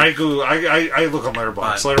stuff. Like, I look on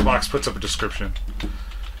Letterboxd. Letterboxd puts up a description.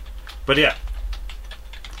 But yeah.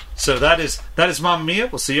 So that is Mamma Mia.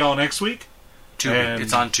 We'll see y'all next week. Tubi.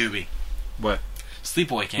 It's on Tubi. What?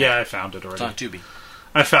 Sleepaway Camp. Yeah, I found it already. It's on Tubi.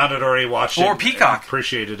 I found it already, watched it. Or Peacock.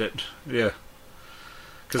 Appreciated it. Yeah.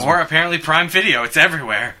 Or apparently Prime Video. It's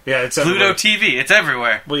everywhere. Yeah, it's Pluto everywhere. TV. It's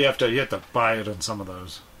everywhere. Well, you have to buy it on some of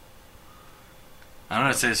those. I don't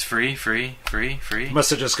know. It says free. Must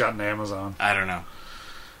have just gotten Amazon. I don't know.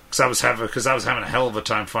 Because I was having a hell of a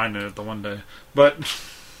time finding it the one day. But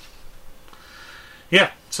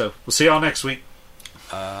yeah, so we'll see y'all next week.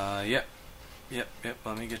 Yep.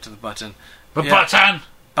 Let me get to the button. Button.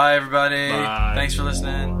 Bye, everybody. Bye. Thanks for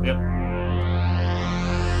listening. Yep.